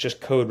 it's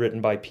just code written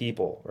by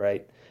people,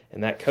 right?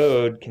 And that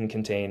code can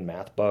contain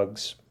math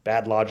bugs,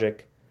 bad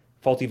logic,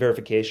 faulty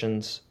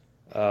verifications,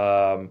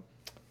 incorrect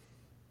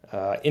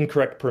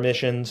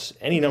permissions,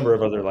 any number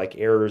of other like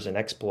errors and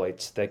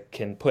exploits that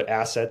can put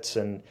assets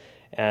and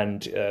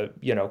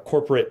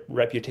corporate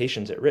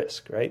reputations at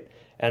risk, right?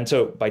 And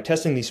so by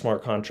testing these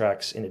smart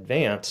contracts in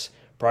advance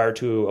prior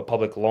to a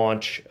public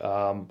launch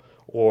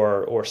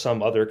or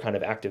some other kind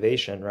of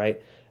activation,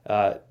 right?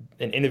 An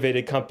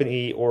innovative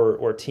company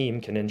or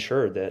team can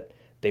ensure that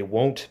they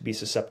won't be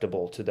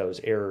susceptible to those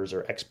errors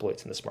or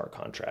exploits in the smart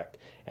contract,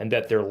 and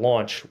that their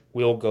launch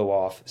will go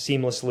off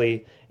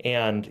seamlessly,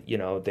 and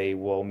they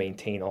will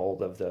maintain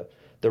all of the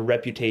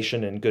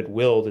reputation and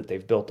goodwill that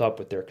they've built up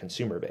with their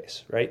consumer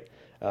base, right?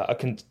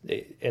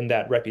 And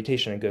that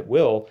reputation and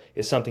goodwill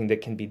is something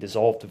that can be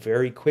dissolved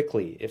very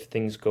quickly if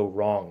things go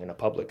wrong in a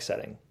public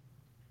setting.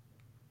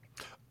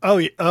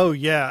 Oh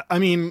yeah. I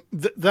mean,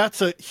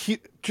 that's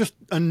just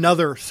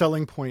another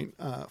selling point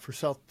for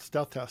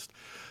StealthTest.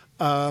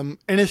 And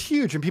it's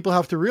huge. And people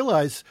have to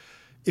realize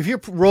if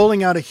you're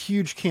rolling out a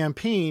huge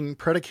campaign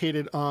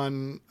predicated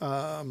on,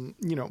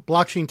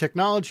 blockchain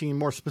technology, and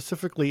more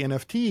specifically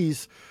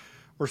NFTs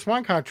or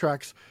smart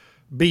contracts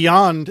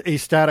beyond a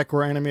static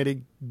or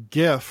animated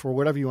GIF or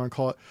whatever you want to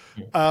call it,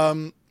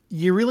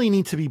 you really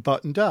need to be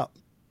buttoned up,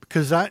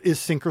 because that is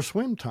sink or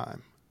swim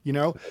time.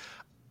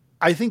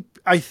 I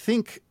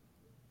think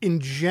in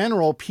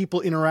general,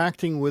 people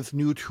interacting with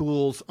new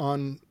tools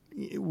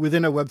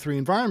within a Web3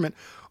 environment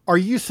are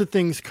used to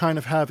things kind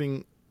of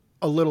having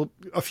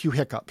a few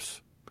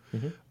hiccups,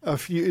 a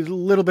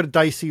little bit of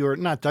dicey, or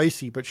not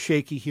dicey, but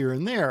shaky here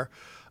and there.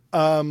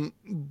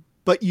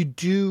 But you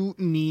do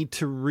need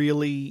to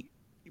really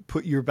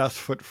put your best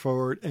foot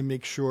forward and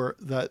make sure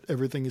that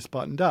everything is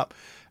buttoned up.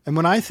 And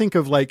when I think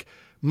of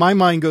my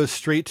mind goes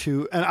straight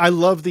to, and I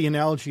love the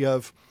analogy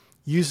of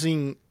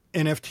using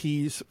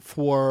NFTs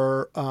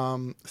for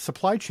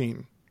supply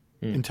chain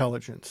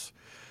intelligence,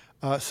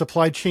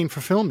 supply chain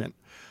fulfillment,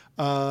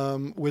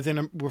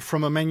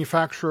 from a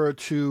manufacturer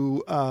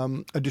to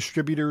a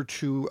distributor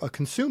to a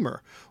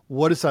consumer.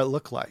 What does that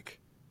look like,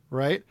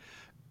 right?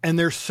 And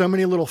there's so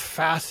many little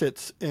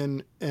facets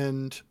and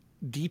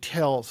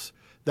details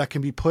that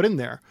can be put in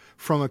there,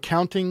 from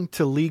accounting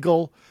to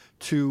legal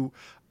to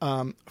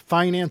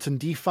finance and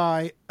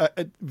DeFi,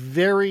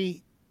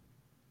 very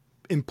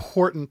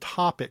important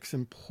topics,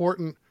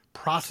 important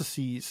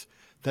processes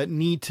that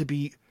need to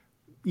be,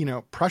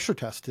 pressure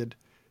tested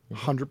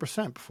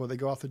 100% before they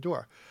go out the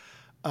door.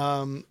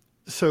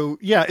 So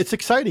yeah, it's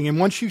exciting. And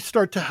once you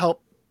start to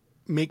help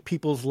make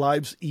people's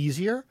lives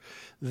easier,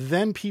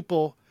 then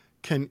people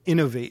can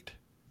innovate,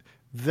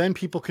 then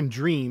people can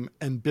dream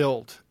and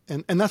build.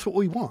 And that's what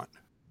we want.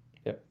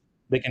 Yep.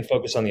 They can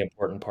focus on the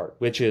important part,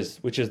 which is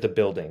the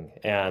building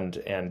and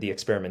the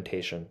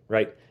experimentation,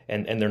 right?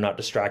 And they're not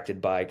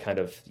distracted by kind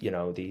of,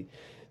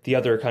 the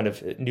other kind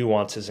of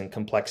nuances and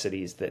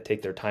complexities that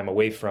take their time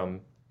away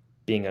from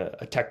being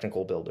a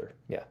technical builder.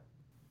 Yeah.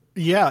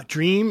 Yeah.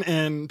 Dream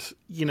and,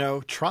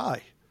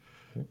 try.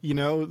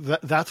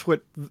 That's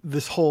what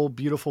this whole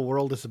beautiful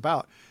world is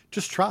about.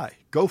 Just try,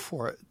 go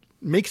for it,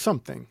 make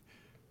something.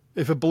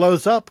 If it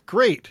blows up,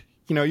 great.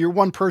 You're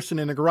one person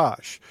in a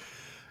garage.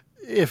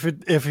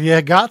 If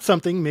you got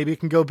something, maybe it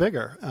can go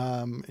bigger,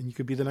 and you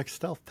could be the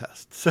next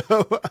StealthTest.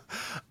 So,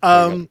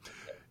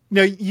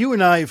 now you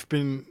and I have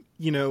been,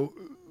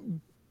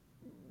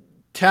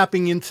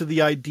 tapping into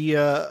the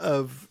idea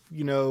of,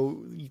 the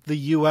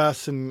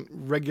U.S. and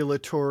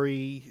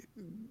regulatory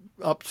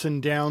ups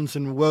and downs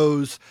and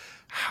woes.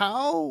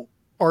 How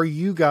are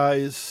you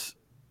guys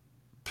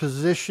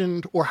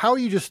positioned, or how are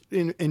you just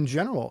in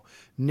general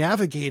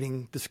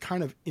navigating this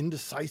kind of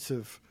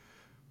indecisive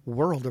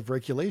world of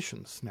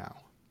regulations now?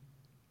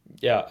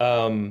 Yeah,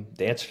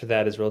 the answer to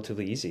that is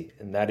relatively easy,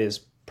 and that is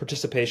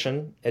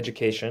participation,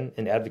 education,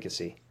 and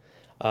advocacy.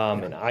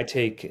 And I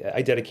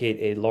dedicate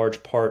a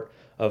large part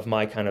of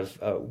my kind of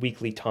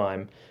weekly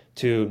time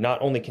to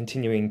not only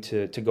continuing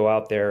to go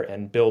out there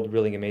and build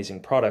really amazing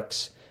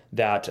products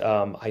that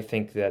I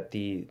think that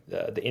the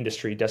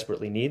industry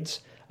desperately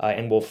needs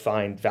and will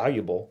find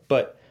valuable,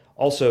 but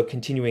also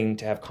continuing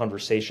to have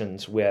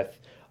conversations with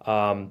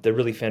the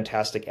really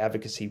fantastic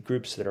advocacy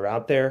groups that are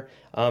out there,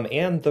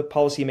 and the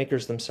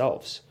policymakers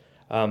themselves.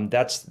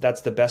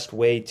 That's the best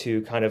way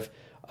to kind of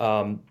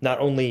not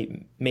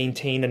only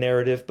maintain a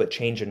narrative but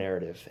change a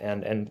narrative.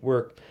 And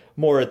we're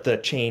more at the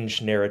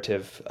change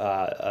narrative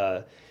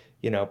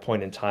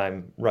point in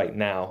time right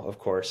now, of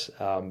course,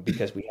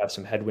 because we have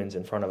some headwinds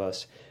in front of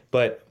us.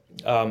 But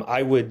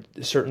I would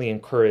certainly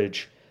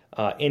encourage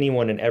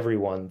anyone and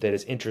everyone that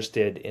is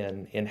interested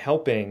in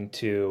helping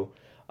to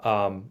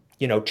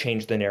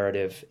change the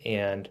narrative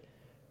and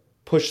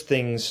push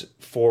things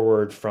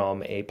forward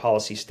from a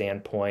policy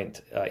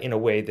standpoint in a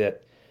way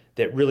that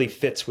really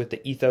fits with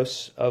the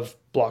ethos of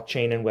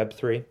blockchain and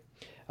Web3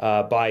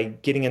 by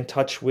getting in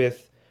touch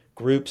with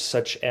groups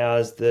such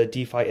as the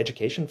DeFi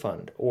Education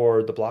Fund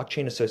or the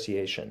Blockchain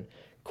Association,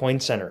 Coin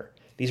Center.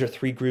 These are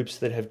three groups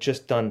that have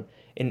just done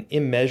an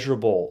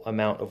immeasurable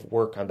amount of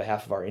work on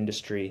behalf of our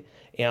industry,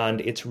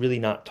 and it's really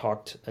not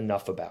talked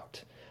enough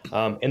about.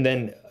 And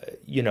then,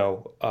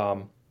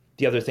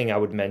 the other thing I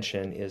would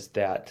mention is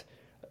that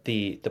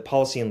the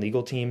policy and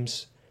legal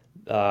teams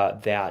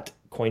that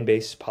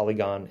Coinbase,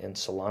 Polygon, and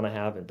Solana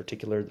have, in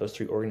particular, those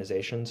three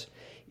organizations,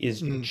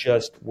 is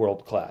just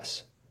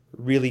world-class.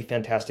 Really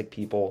fantastic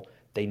people.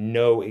 They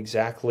know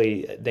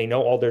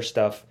all their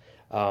stuff.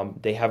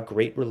 They have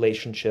great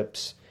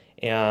relationships,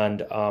 and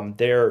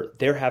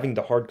they're having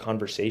the hard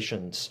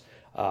conversations,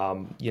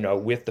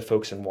 with the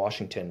folks in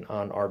Washington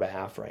on our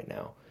behalf right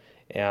now.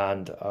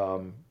 And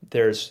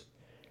there's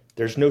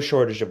no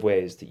shortage of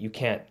ways that you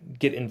can't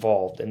get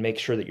involved and make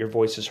sure that your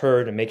voice is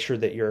heard and make sure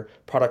that your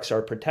products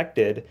are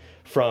protected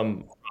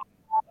from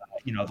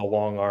the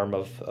long arm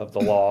of the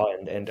law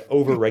and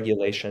over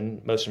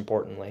regulation, most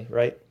importantly,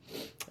 right?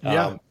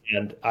 Yeah.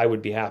 And I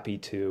would be happy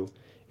to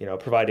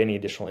provide any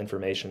additional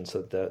information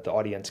so that the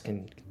audience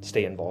can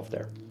stay involved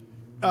there.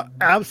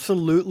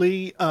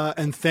 Absolutely.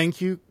 And thank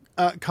you,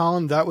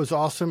 Collin. That was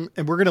awesome.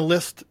 And we're going to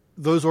list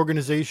those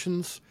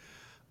organizations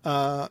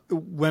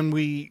when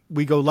we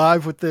go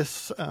live with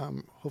this,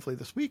 hopefully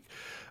this week.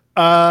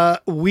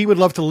 We would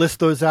love to list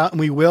those out, and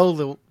we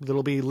will.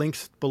 There'll be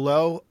links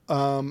below,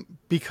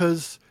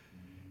 because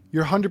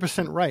you're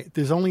 100% right.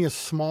 There's only a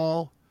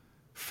small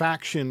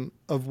faction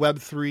of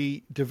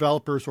Web3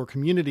 developers or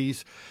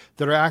communities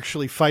that are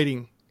actually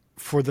fighting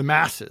for the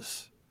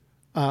masses.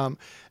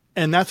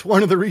 And that's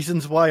one of the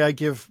reasons why I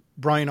give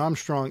Brian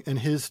Armstrong and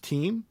his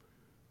team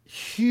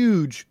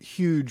huge,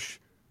 huge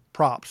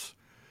props,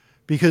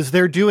 because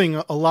they're doing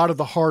a lot of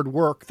the hard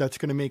work that's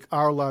going to make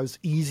our lives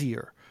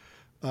easier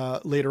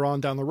later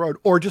on down the road,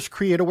 or just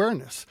create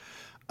awareness.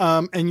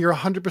 And you're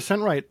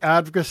 100% right.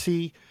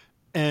 Advocacy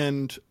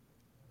and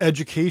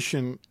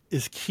education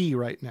is key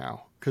right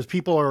now, because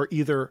people are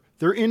either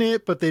they're in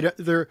it, but they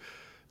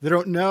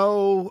don't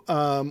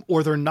know,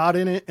 or they're not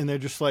in it and they're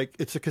just like,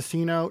 it's a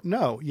casino.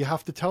 No, you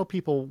have to tell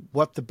people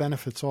what the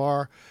benefits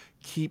are,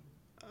 keep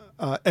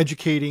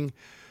educating.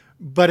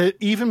 But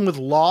even with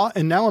law,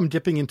 and now I'm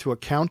dipping into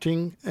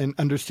accounting and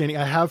understanding.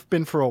 I have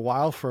been for a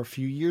while, for a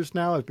few years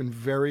now. I've been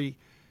very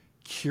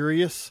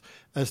curious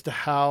as to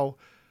how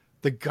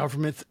the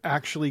government's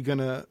actually going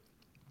to,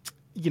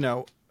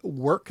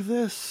 work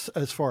this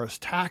as far as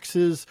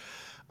taxes.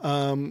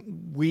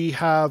 We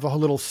have a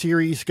little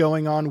series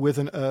going on with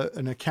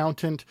an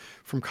accountant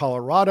from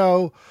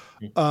Colorado.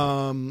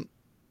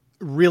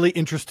 Really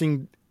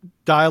interesting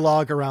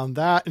dialogue around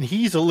that. And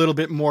he's a little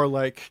bit more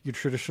like your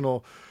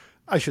traditional,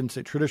 I shouldn't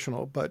say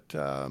traditional, but,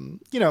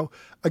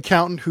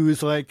 accountant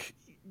who's like,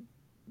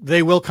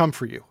 they will come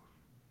for you.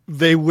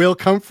 They will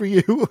come for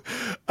you.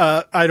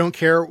 I don't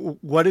care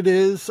what it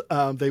is.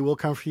 They will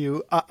come for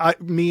you. I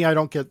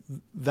don't get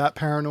that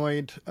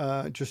paranoid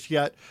just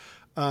yet.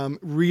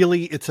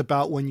 Really, it's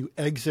about when you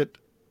exit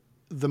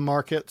the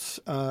markets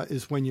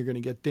is when you're going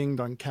to get dinged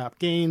on cap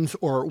gains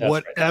or That's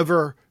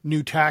whatever right.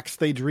 New tax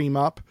they dream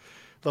up.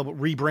 They'll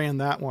rebrand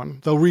that one.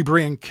 They'll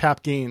rebrand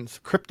cap gains,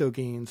 crypto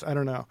gains. I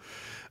don't know.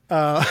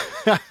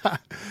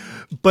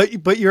 But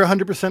you're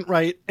 100%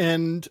 right.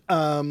 And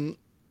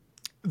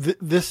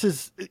this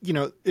is,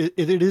 it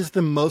is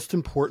the most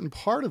important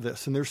part of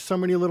this. And there's so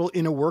many little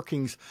inner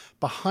workings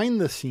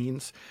behind the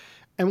scenes.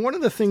 And one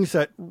of the things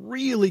that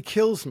really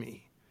kills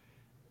me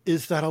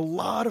is that a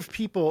lot of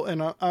people,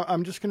 and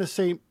I'm just going to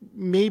say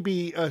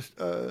maybe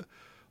a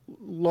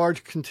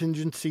large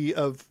contingency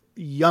of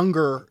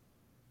younger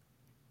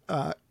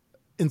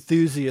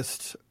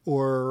enthusiasts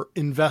or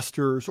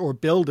investors or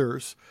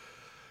builders,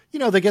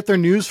 they get their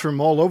news from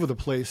all over the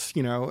place,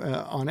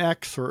 on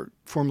X or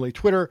formerly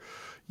Twitter.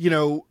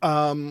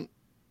 And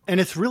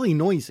it's really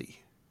noisy.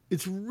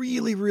 It's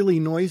really, really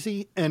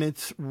noisy, and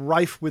it's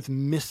rife with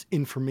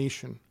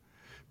misinformation.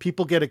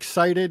 People get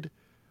excited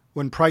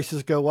when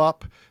prices go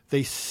up.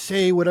 They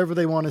say whatever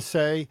they want to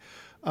say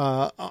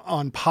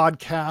on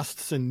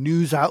podcasts and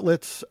news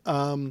outlets.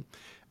 And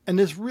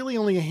there's really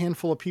only a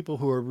handful of people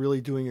who are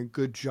really doing a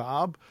good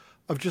job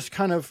of just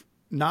kind of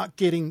not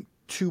getting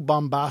too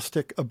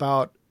bombastic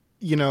about,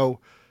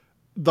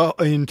 the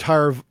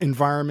entire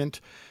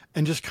environment,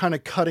 and just kind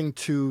of cutting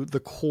to the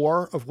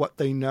core of what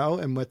they know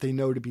and what they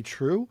know to be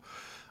true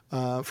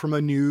from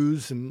a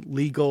news and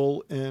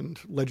legal and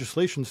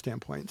legislation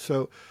standpoint.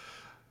 So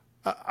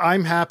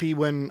I'm happy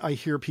when I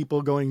hear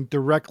people going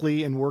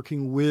directly and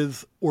working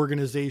with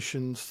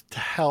organizations to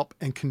help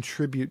and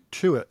contribute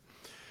to it.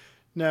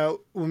 Now,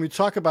 when we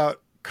talk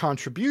about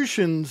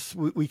contributions,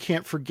 we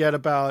can't forget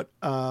about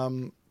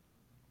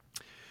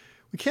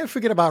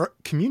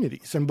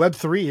communities, and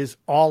Web3 is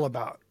all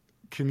about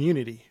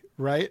community,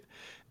 right?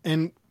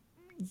 And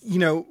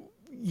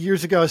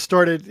years ago I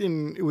started,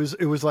 and it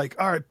was like,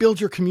 all right,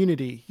 build your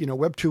community.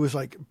 Web2 was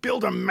like,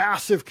 build a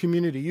massive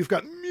community. You've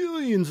got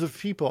millions of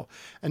people.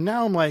 And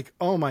now I'm like,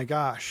 oh my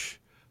gosh,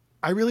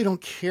 I really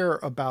don't care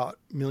about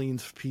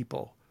millions of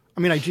people. I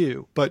mean, I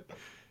do, but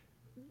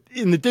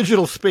in the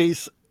digital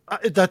space,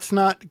 that's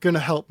not going to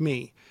help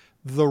me.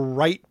 The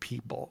right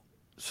people.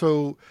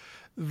 So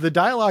the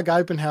dialogue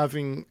I've been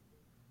having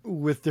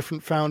with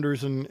different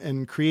founders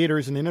and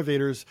creators and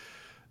innovators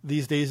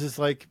these days is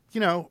like,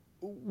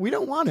 we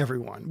don't want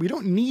everyone. We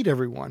don't need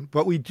everyone,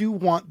 but we do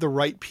want the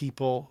right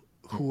people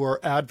who are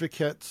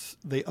advocates.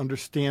 They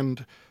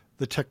understand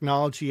the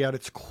technology at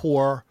its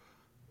core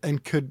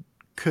and could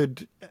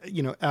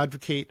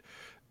advocate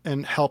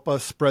and help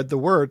us spread the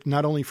word,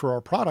 not only for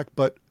our product,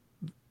 but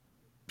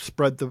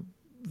spread the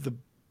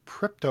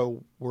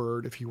crypto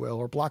word, if you will,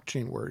 or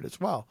blockchain word as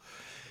well.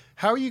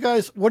 How are you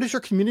guys? What does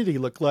your community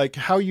look like?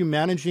 How are you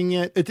managing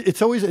it?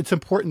 It's always an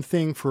important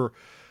thing for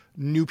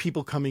new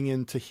people coming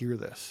in to hear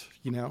this.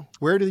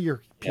 Where do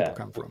your people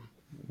come from?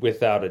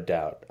 Without a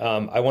doubt.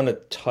 I want to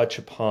touch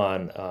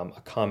upon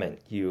a comment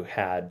you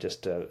had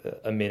just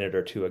a minute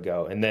or two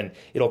ago, and then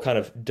it'll kind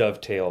of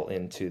dovetail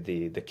into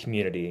the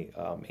community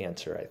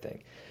answer, I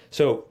think.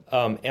 So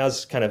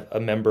as kind of a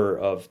member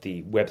of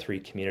the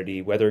Web3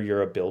 community, whether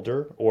you're a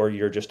builder or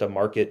you're just a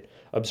market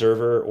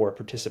observer or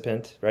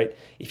participant, right?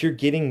 If you're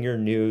getting your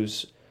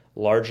news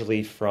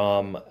largely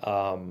from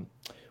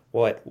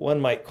what one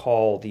might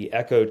call the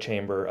echo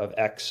chamber of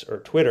X or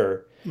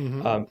Twitter,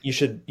 mm-hmm.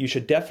 You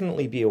should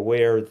definitely be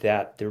aware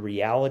that the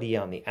reality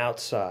on the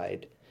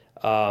outside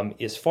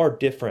is far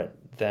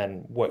different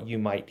than what you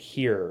might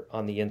hear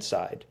on the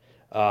inside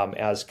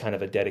as kind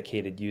of a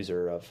dedicated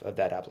user of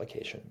that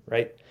application,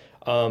 right?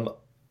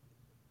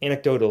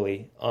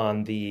 Anecdotally,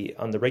 on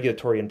the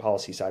regulatory and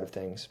policy side of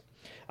things,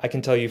 I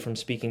can tell you from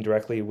speaking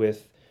directly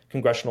with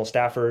congressional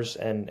staffers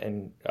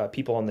and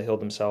people on the Hill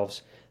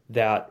themselves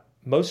that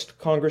most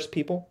Congress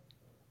people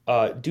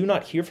do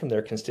not hear from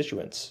their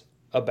constituents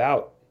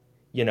about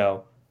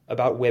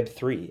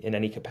Web3 in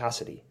any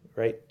capacity,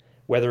 right?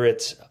 Whether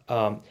it's,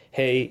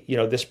 hey,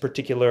 this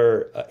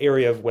particular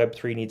area of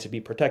Web3 needs to be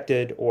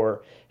protected,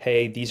 or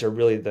hey, these are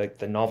really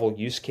the novel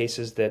use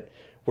cases that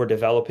we're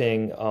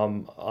developing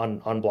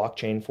on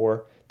blockchain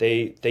for.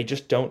 They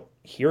just don't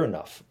hear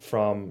enough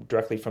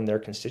directly from their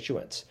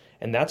constituents.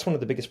 And that's one of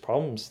the biggest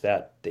problems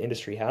that the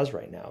industry has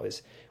right now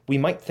is we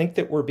might think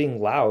that we're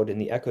being loud in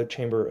the echo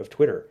chamber of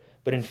Twitter,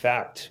 but in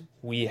fact,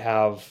 we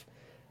have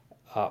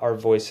our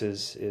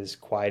voices is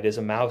quiet as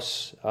a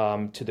mouse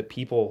to the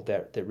people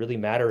that really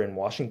matter in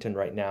Washington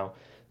right now,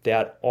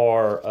 that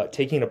are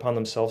taking it upon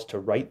themselves to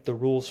write the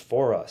rules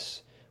for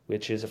us,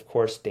 which is, of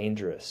course,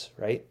 dangerous,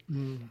 right?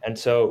 Mm. And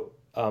so,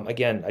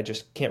 again, I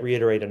just can't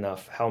reiterate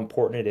enough how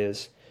important it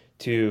is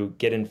to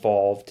get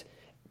involved,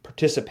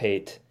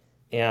 participate,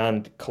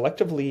 and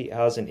collectively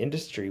as an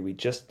industry, we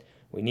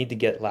need to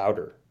get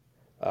louder.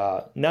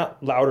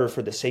 Not louder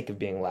for the sake of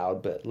being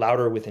loud, but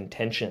louder with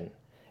intention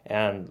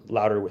and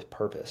louder with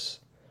purpose.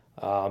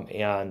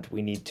 And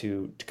we need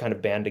to kind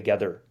of band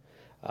together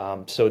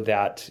so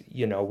that,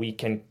 we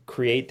can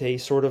create a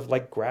sort of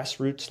like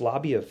grassroots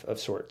lobby of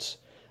sorts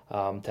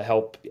to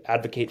help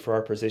advocate for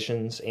our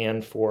positions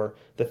and for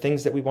the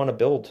things that we want to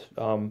build,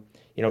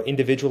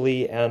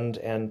 individually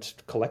and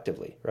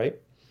collectively, right?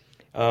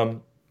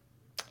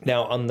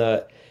 Now,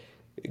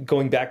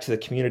 going back to the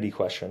community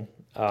question,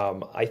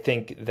 I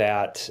think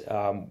that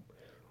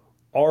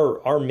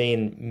our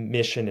main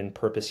mission and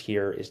purpose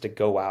here is to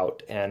go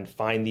out and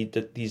find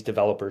these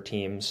developer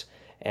teams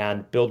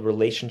and build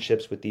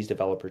relationships with these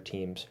developer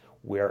teams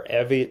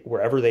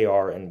wherever they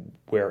are and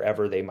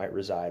wherever they might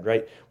reside,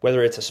 right?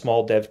 Whether it's a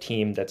small dev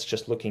team that's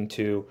just looking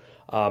to,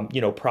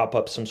 prop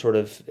up some sort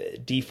of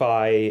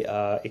DeFi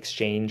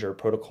exchange or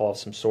protocol of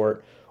some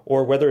sort,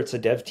 or whether it's a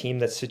dev team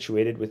that's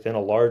situated within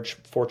a large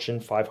Fortune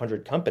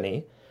 500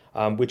 company,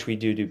 which we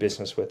do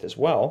business with as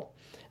well,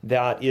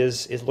 that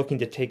is looking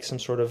to take some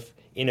sort of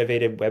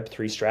innovative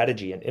Web3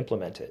 strategy and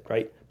implement it,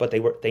 right? But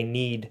they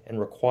need and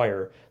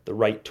require the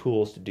right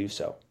tools to do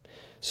so.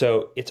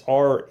 So it's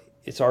our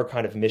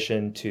kind of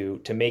mission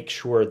to make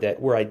sure that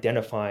we're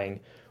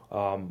identifying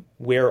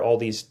where all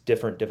these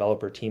different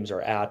developer teams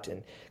are at,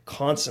 and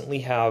constantly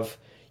have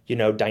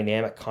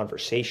dynamic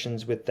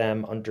conversations with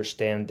them,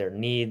 understand their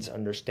needs,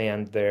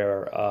 understand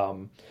their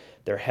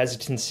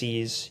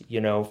hesitancies,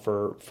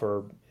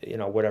 for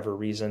whatever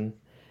reason,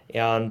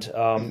 and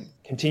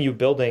continue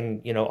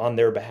building, on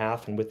their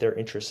behalf and with their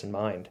interests in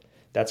mind.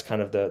 That's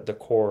kind of the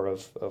core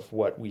of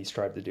what we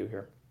strive to do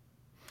here.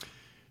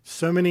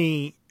 So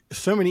many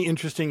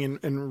interesting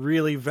and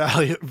really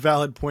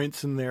valid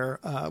points in there.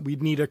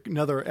 We'd need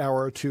another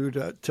hour or two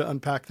to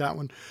unpack that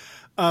one.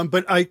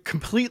 But I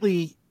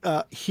completely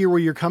hear where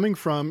you're coming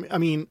from. I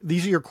mean,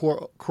 these are your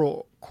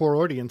core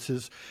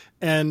audiences,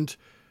 and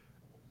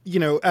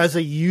as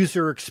a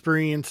user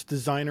experience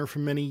designer for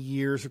many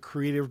years, a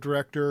creative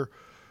director,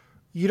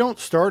 you don't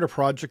start a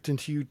project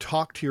until you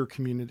talk to your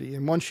community.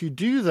 And once you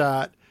do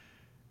that,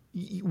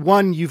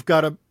 one, you've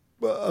got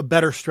a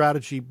better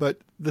strategy, but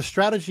the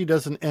strategy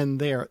doesn't end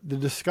there. The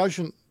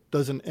discussion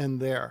doesn't end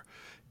there.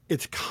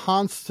 It's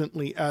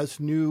constantly, as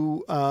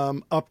new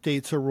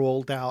updates are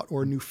rolled out,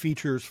 or new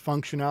features,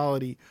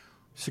 functionality,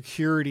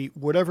 security,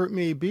 whatever it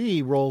may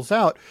be, rolls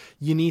out,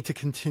 you need to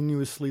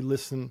continuously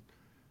listen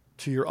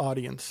to your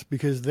audience,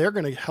 because they're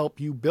going to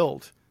help you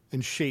build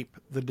and shape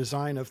the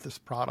design of this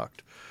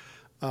product.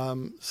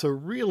 So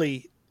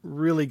really,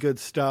 really good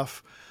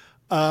stuff.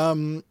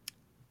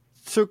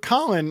 So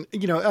Collin,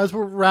 as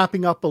we're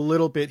wrapping up a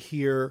little bit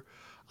here,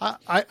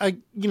 I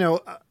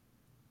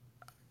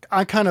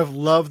kind of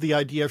love the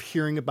idea of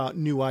hearing about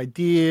new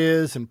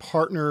ideas and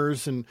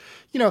partners, and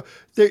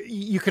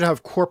you could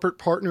have corporate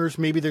partners.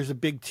 Maybe there's a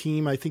big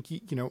team. I think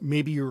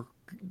maybe you're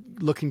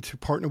looking to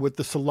partner with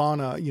the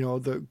Solana,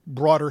 the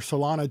broader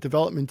Solana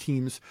development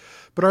teams.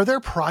 But are there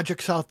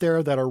projects out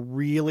there that are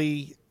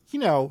really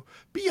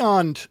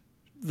beyond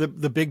the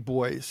big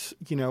boys?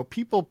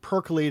 People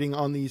percolating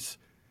on these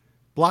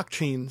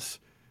blockchains,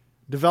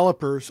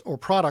 developers or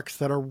products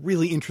that are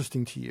really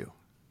interesting to you?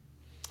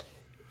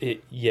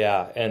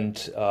 Yeah, and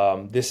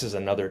this is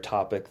another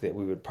topic that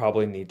we would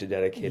probably need to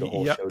dedicate a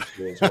whole show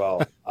to as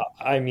well.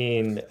 I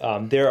mean,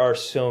 there are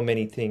so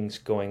many things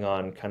going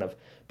on kind of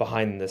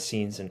behind the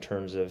scenes in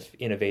terms of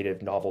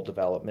innovative novel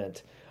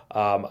development.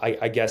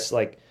 I guess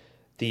like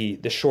the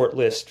short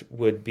list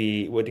would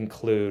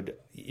include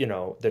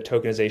the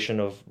tokenization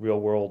of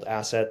real world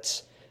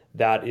assets.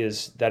 That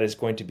is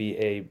going to be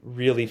a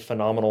really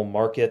phenomenal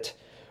market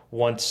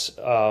once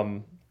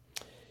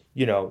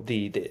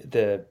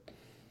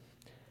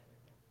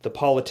the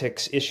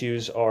politics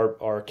issues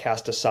are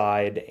cast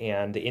aside,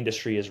 and the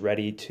industry is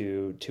ready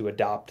to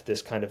adopt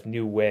this kind of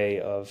new way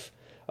of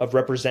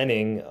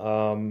representing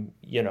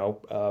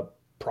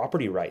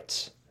property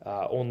rights,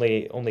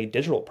 only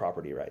digital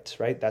property rights,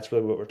 right? That's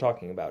really what we're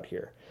talking about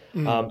here.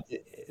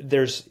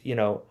 There's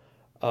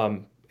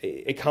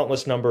a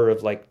countless number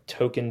of like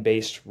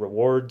token-based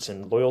rewards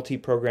and loyalty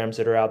programs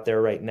that are out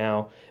there right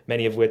now,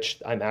 many of which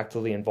I'm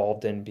actively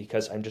involved in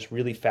because I'm just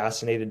really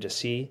fascinated to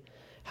see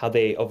how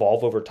they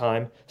evolve over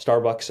time.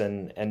 Starbucks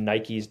and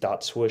Nike's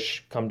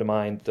 .swoosh come to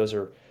mind. Those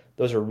are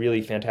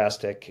really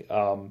fantastic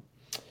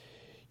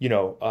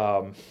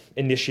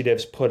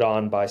initiatives put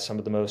on by some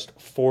of the most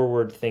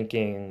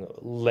forward-thinking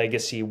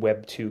legacy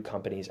Web2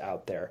 companies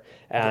out there.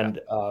 And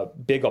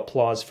big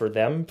applause for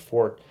them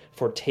for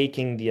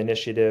taking the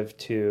initiative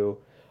to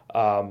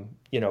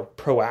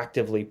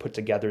proactively put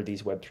together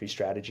these Web3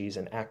 strategies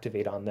and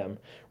activate on them,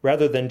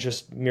 rather than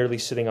just merely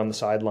sitting on the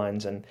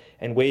sidelines and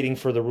waiting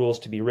for the rules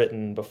to be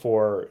written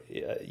before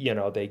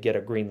they get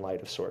a green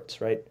light of sorts,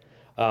 right?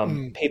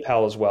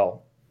 PayPal as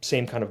well,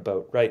 same kind of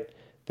boat, right?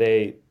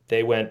 They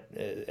went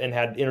and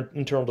had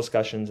internal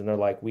discussions, and they're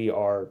like, we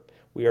are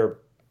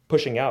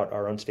pushing out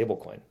our own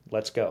stablecoin.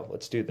 Let's go.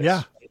 Let's do this.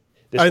 Yeah,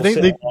 This will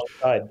sit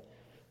alongside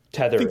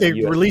Tether. I think they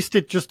released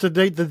it just the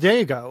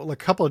day ago,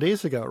 like a couple of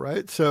days ago,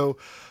 right? So,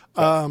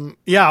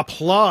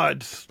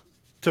 applauds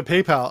to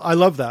PayPal. I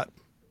love that.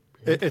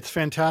 It's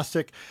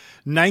fantastic.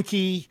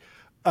 Nike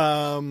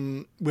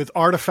with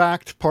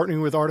Artifact,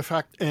 partnering with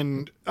Artifact,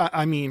 and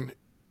I mean,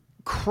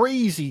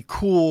 crazy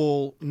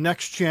cool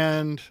next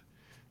gen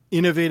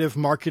innovative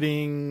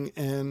marketing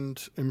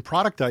and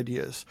product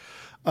ideas.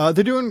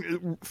 They're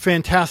doing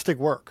fantastic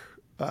work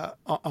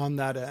on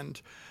that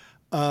end.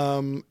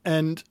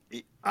 And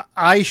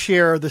I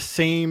share the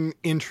same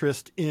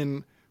interest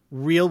in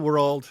real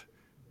world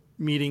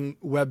meeting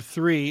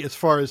Web3 as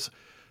far as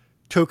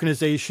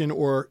tokenization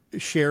or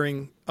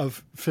sharing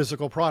of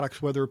physical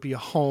products, whether it be a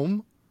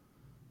home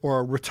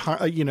or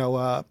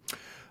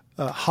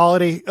a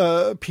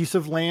holiday piece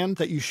of land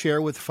that you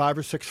share with 5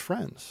 or 6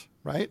 friends,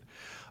 right?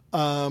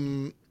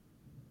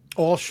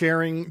 All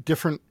sharing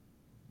different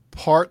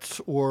parts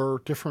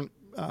or different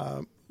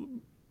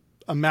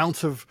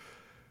amounts of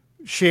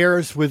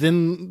shares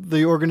within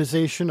the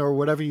organization or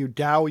whatever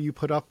DAO you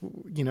put up,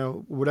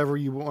 whatever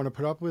you want to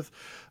put up with.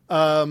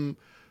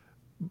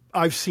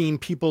 I've seen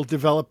people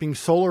developing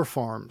solar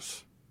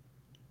farms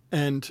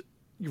and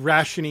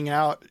rationing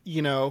out,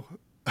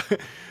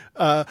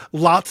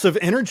 lots of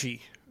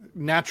energy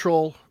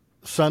natural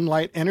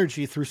sunlight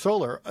energy through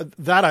solar.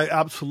 That I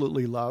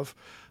absolutely love.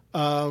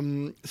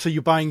 So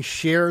you're buying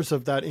shares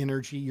of that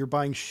energy. You're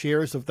buying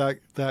shares of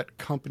that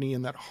company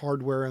and that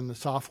hardware and the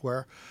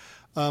software.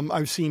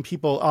 I've seen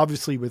people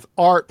obviously with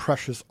art,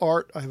 precious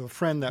art. I have a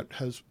friend that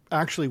has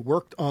actually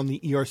worked on the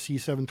ERC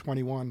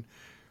 721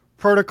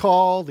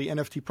 protocol, the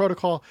NFT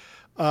protocol,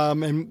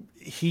 and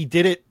he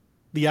did it.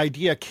 The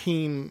idea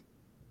came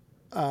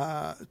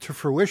to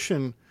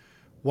fruition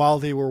while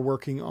they were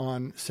working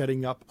on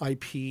setting up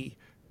IP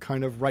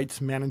kind of rights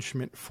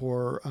management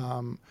for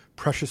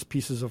precious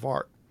pieces of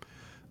art.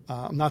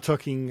 I'm not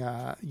talking,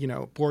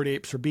 Bored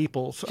Apes or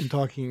Beeples. I'm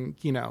talking,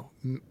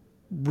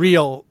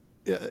 real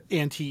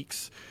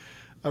antiques,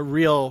 a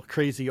real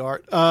crazy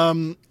art.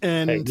 And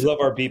Hey, we love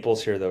our Beeples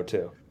here though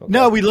too. Okay.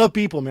 no, we love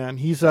Beeple, man.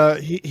 He's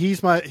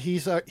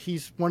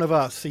one of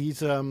us.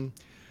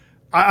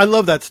 I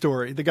love that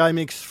story. The guy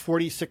makes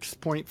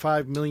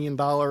 $46.5 million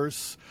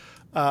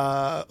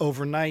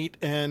overnight,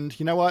 and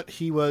you know what?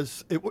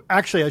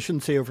 Actually, I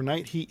shouldn't say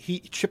overnight. He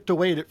chipped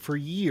away at it for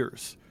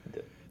years.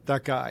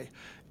 That guy,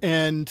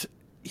 and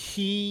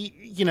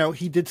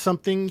he did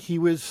something. He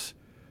was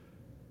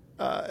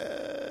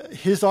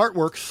his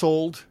artwork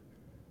sold.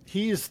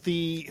 He is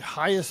the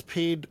highest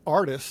paid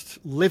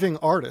living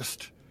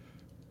artist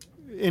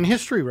in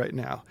history right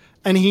now,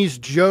 and he's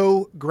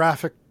Joe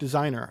graphic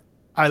designer.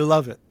 I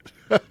love it.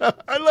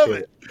 I love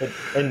it.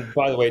 And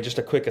by the way, just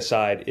a quick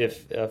aside: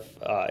 if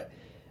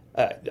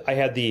I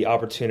had the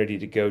opportunity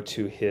to go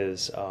to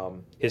his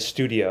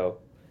studio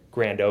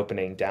grand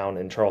opening down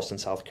in Charleston,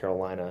 South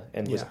Carolina,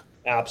 and was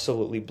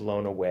absolutely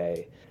blown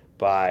away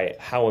by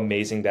how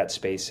amazing that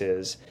space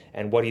is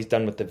and what he's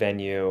done with the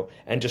venue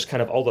and just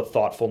kind of all the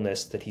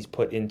thoughtfulness that he's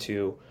put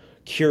into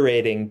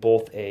curating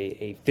both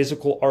a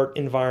physical art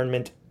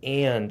environment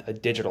and a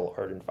digital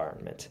art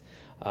environment.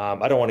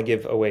 I don't want to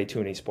give away too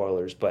many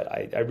spoilers, but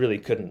I really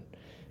couldn't,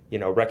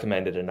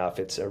 recommend it enough.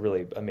 It's a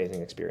really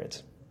amazing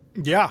experience.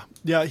 Yeah.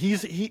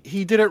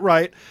 He did it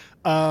right.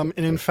 And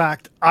in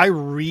fact, I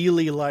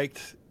really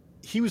liked.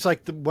 He was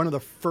like one of the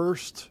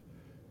first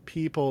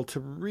people to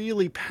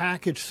really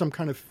package some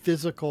kind of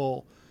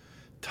physical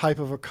type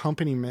of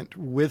accompaniment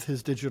with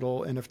his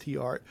digital NFT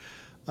art.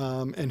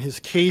 And his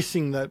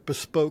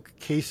bespoke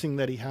casing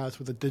that he has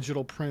with a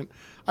digital print.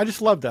 I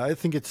just love that. I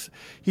think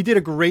he did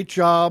a great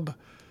job.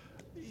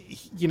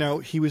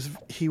 He was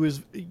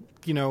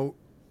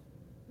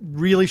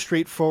really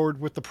straightforward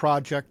with the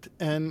project,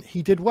 and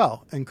he did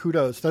well. And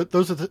kudos.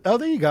 Those are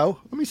there you go.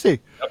 Let me see.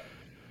 Yep.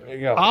 There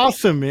you go.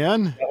 Awesome,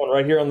 man. That one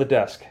right here on the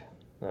desk.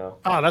 No.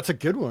 Oh, that's a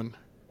good one.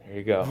 There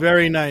you go.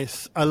 Very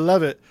nice. I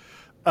love it.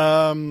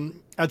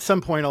 At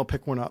some point, I'll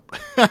pick one up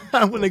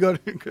when they go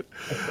to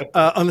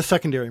on the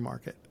secondary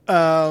market.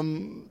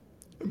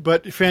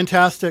 But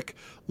fantastic.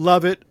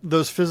 Love it.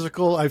 Those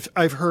physical.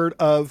 I've heard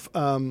of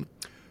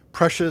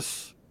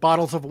precious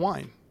bottles of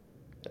wine.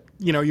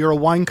 You're a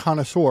wine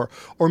connoisseur,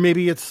 or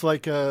maybe it's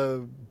like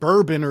a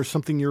bourbon or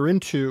something you're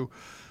into.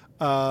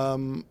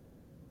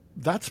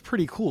 That's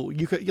pretty cool.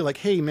 You're like,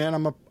 hey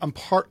man, I'm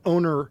part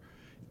owner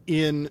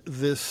in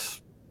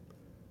this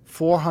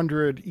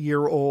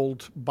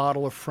 400-year-old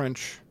bottle of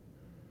French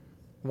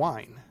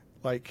wine.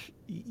 Like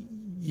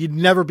you'd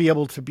never be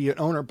able to be an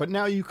owner, but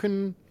now you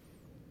can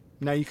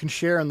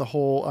share in the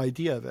whole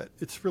idea of it.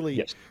 It's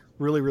really,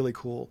 really, really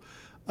cool.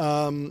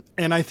 And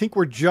I think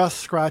we're just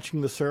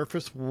scratching the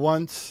surface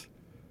once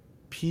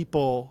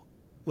people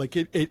like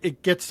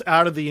it gets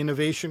out of the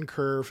innovation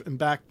curve and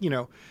back,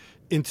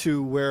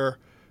 into where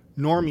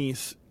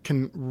normies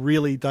can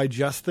really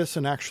digest this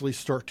and actually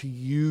start to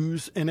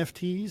use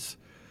NFTs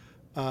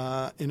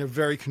in a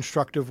very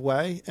constructive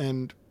way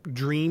and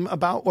dream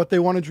about what they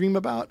want to dream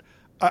about.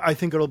 I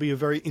think it'll be a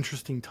very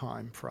interesting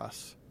time for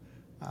us.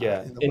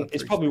 And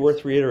it's probably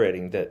worth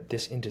reiterating that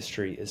this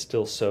industry is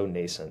still so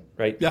nascent,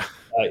 right? Yeah.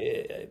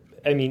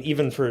 I mean,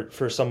 even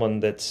for someone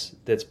that's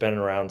been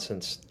around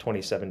since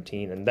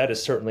 2017, and that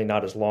is certainly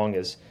not as long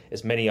as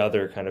many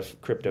other kind of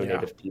crypto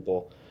native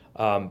people.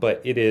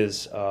 But it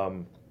is,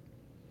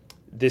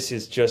 this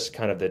is just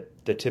kind of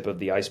the tip of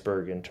the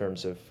iceberg in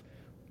terms of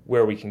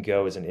where we can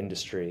go as an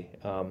industry.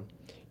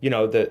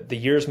 The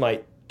years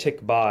might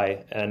tick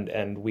by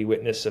and we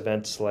witness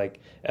events like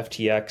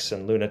FTX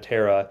and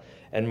Lunaterra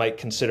and might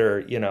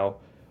consider,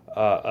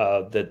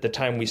 the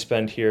time we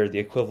spend here the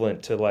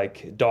equivalent to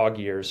like dog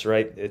years,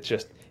 right? It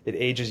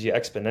ages you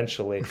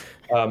exponentially.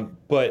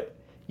 But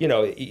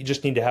you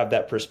just need to have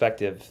that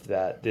perspective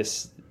that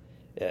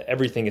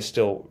everything is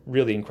still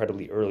really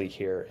incredibly early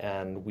here,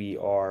 and we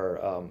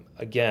are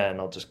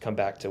again, I'll just come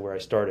back to where I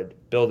started,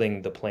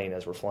 building the plane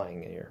as we're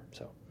flying here.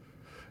 So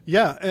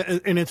yeah,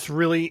 and it's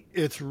really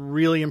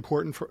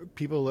important for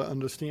people to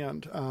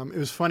understand. It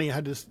was funny. I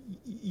had this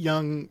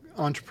young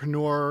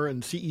entrepreneur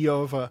and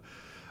CEO of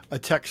a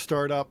tech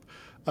startup,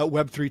 a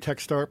Web3 tech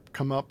startup,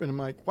 come up, and I'm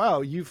like,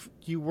 "Wow, you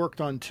worked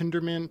on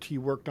Tindermint,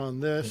 you worked on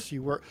this,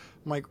 I'm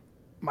like,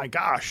 my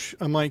gosh,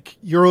 I'm like,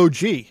 you're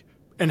OG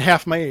and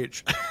half my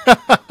age,"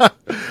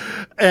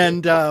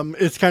 and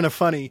it's kind of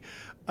funny.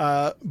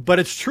 But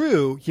it's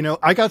true.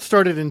 I got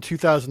started in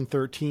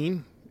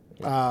 2013.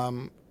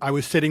 I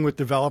was sitting with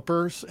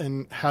developers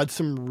and had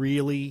some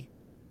really,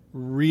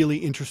 really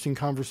interesting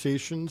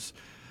conversations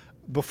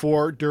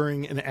before,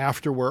 during, and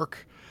after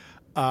work.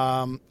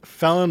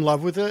 Fell in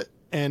love with it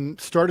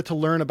and started to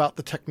learn about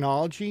the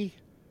technology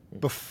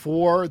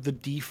before the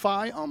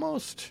DeFi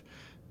almost.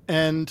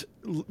 And,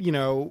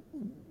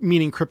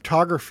 meaning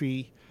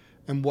cryptography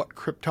and what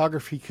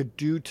cryptography could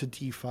do to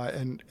DeFi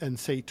and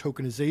say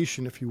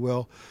tokenization, if you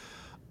will.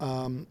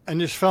 And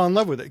just fell in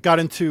love with it. Got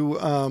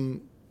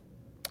into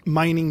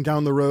mining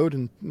down the road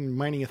and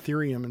mining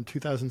Ethereum in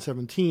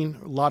 2017.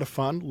 A lot of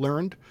fun,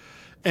 learned.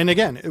 And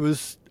again, it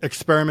was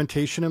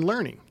experimentation and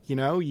learning.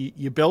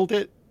 You build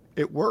it,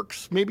 it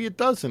works. Maybe it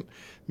doesn't.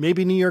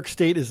 Maybe New York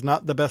State is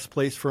not the best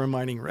place for a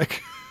mining rig.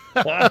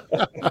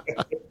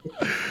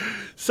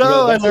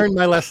 So I learned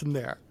my lesson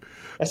there.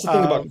 That's the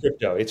thing about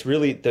crypto. It's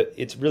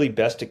really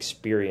best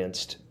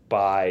experienced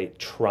by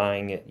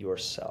trying it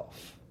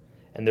yourself.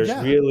 And there's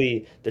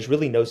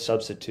really no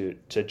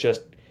substitute to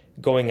just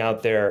going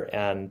out there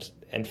and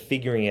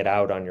figuring it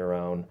out on your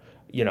own,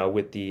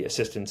 with the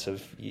assistance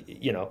of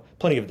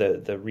plenty of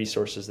the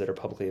resources that are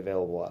publicly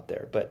available out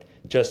there, but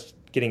just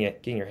getting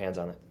your hands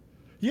on it.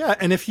 Yeah,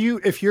 and if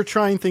you're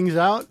trying things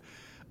out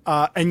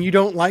and you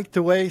don't like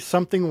the way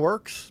something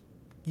works,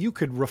 you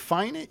could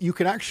refine it. You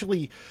could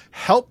actually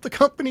help the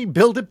company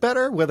build it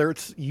better, whether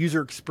it's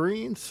user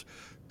experience,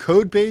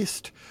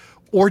 code-based,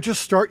 or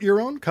just start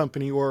your own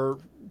company or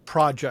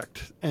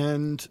project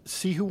and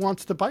see who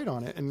wants to bite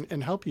on it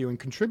and help you and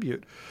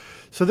contribute.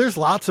 So there's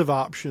lots of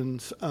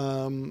options.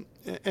 And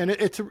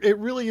it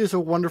really is a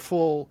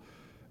wonderful,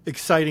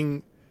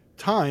 exciting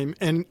time.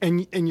 And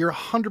you're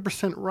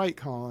 100% right,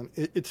 Collin.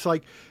 It's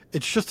like,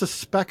 it's just a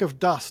speck of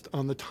dust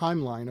on the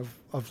timeline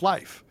of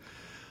life.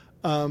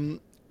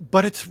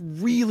 But it's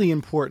really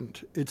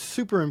important. It's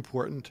super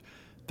important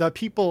that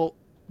people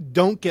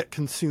don't get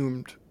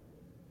consumed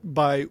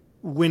by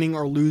winning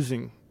or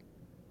losing,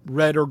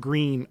 red or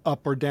green,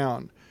 up or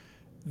down.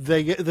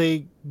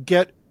 They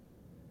get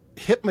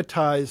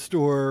hypnotized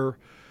or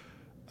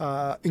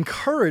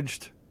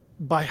encouraged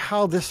by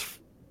how this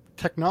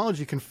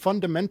technology can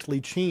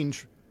fundamentally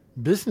change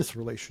business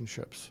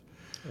relationships.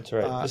 That's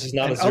right. This is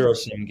not a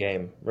zero-sum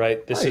game,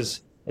 right? This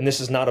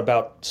is not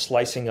about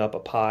slicing up a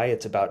pie.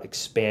 It's about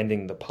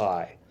expanding the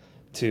pie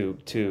to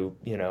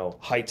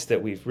heights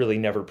that we've really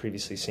never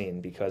previously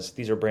seen, because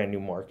these are brand new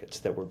markets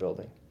that we're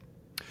building.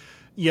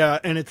 Yeah,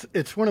 and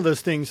it's one of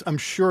those things. I'm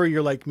sure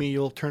you're like me.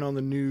 You'll turn on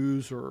the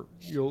news or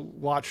you'll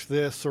watch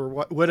this or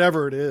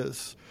whatever it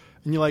is,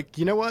 and you're like,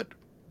 you know what?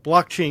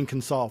 Blockchain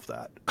can solve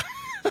that.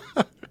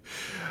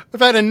 I've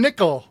had a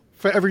nickel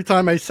for every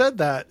time I said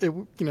that.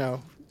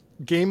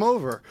 Game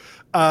over.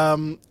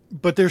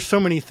 But there's so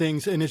many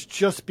things, and it's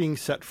just being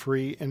set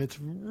free, and it's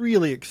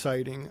really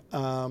exciting.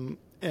 I,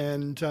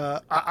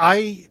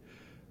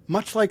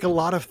 much like a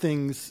lot of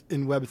things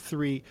in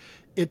Web3,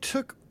 it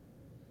took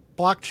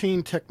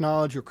blockchain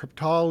technology or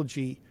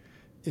cryptology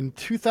in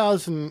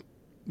 2010,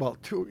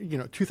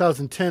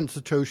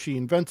 Satoshi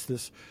invents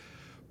this,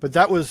 but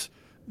that was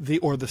the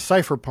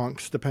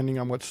cypherpunks, depending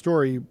on what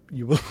story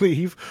you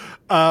believe.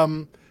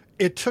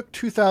 It took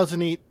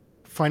 2008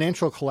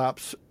 financial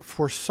collapse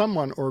for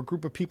someone or a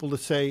group of people to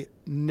say,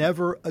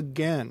 never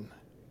again,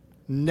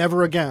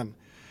 never again.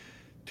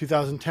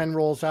 2010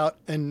 rolls out,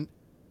 and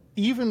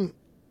even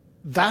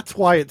that's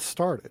why it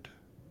started.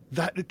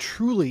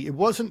 It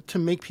wasn't to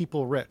make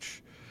people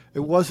rich.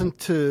 It wasn't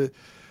to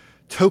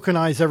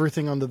tokenize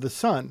everything under the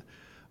sun.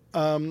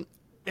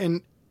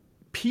 And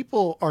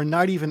people are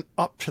not even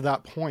up to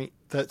that point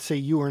that, say,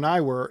 you and I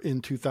were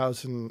in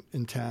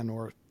 2010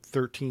 or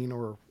 13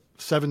 or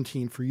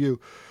 17 for you.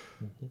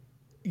 Mm-hmm.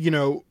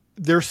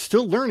 They're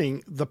still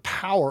learning the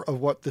power of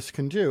what this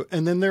can do.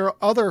 And then there are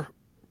other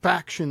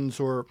factions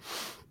or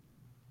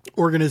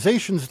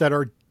organizations that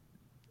are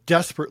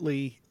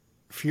desperately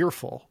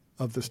fearful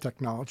of this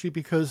technology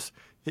because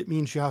it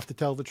means you have to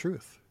tell the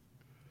truth.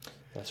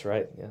 That's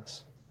right.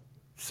 Yes.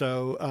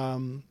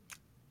 So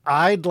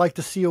I'd like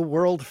to see a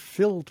world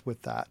filled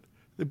with that.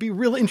 It'd be a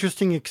real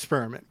interesting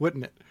experiment,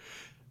 wouldn't it?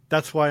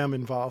 That's why I'm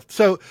involved.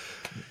 So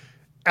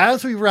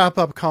as we wrap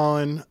up,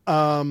 Collin,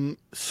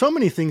 so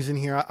many things in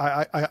here.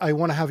 I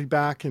want to have you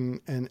back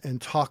and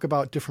talk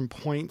about different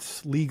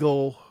points,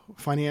 legal,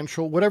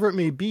 financial, whatever it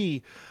may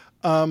be.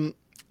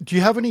 Do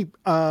you have any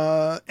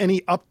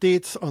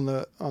updates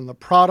on the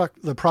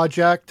product, the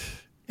project,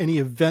 any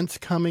events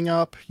coming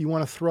up you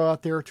want to throw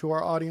out there to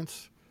our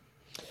audience?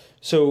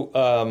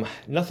 So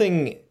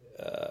nothing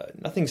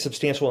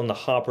substantial in the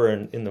hopper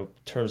in the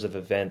terms of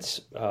events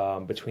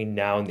between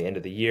now and the end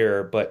of the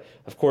year. But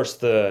of course,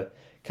 the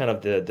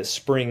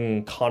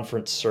spring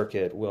conference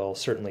circuit will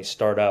certainly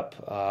start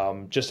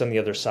up just on the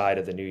other side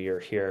of the new year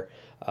here.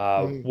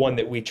 One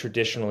that we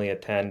traditionally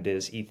attend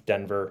is ETH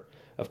Denver.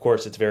 Of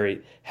course, it's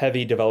very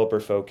heavy developer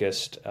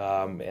focused,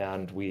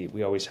 and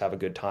we always have a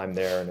good time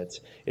there. And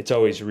it's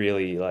always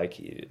really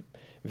like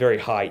very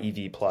high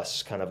EV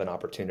plus kind of an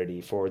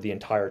opportunity for the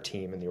entire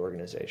team and the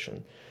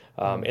organization.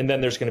 And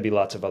then there's going to be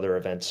lots of other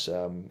events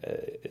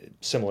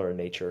similar in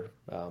nature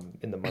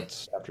in the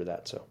months after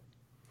that. So,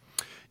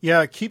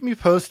 yeah, keep me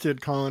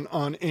posted, Collin,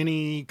 on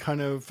any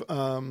kind of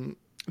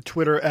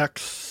Twitter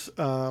X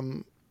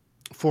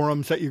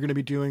forums that you're going to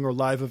be doing or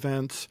live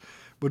events.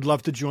 Would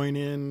love to join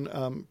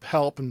in,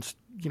 help, and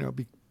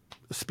be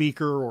a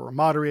speaker or a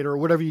moderator or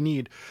whatever you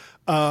need.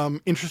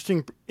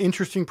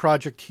 Interesting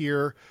project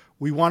here.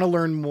 We want to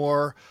learn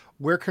more.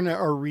 Where can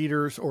our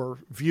readers or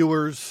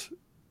viewers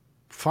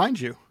find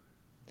you?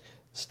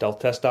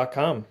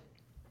 StealthTest.com.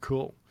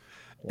 Cool.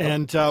 Yep.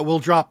 And we'll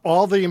drop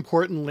all the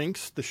important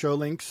links, the show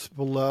links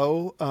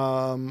below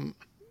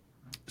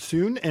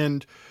soon,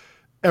 and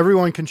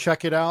everyone can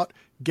check it out,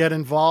 get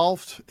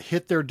involved,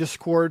 hit their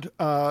Discord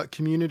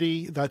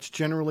community. That's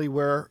generally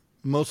where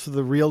most of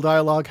the real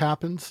dialogue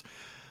happens,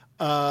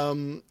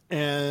 and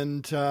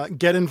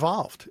get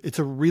involved. It's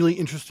a really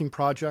interesting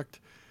project.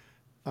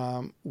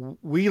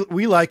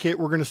 We like it.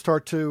 We're going to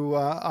start to,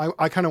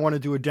 I kind of want to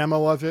do a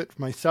demo of it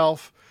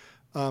myself,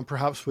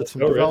 perhaps with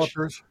some developers.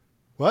 Rich.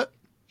 What?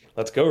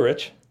 Let's go,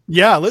 Rich.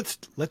 Yeah, let's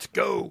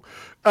go.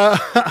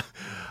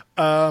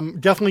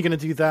 Definitely going to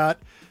do that.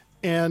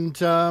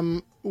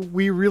 And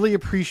we really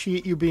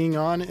appreciate you being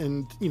on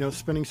and,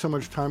 spending so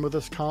much time with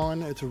us,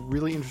 Collin. It's a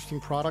really interesting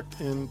product,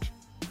 and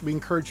we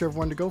encourage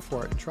everyone to go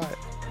for it and try it.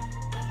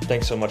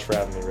 Thanks so much for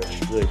having me,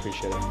 Rich. Really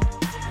appreciate it.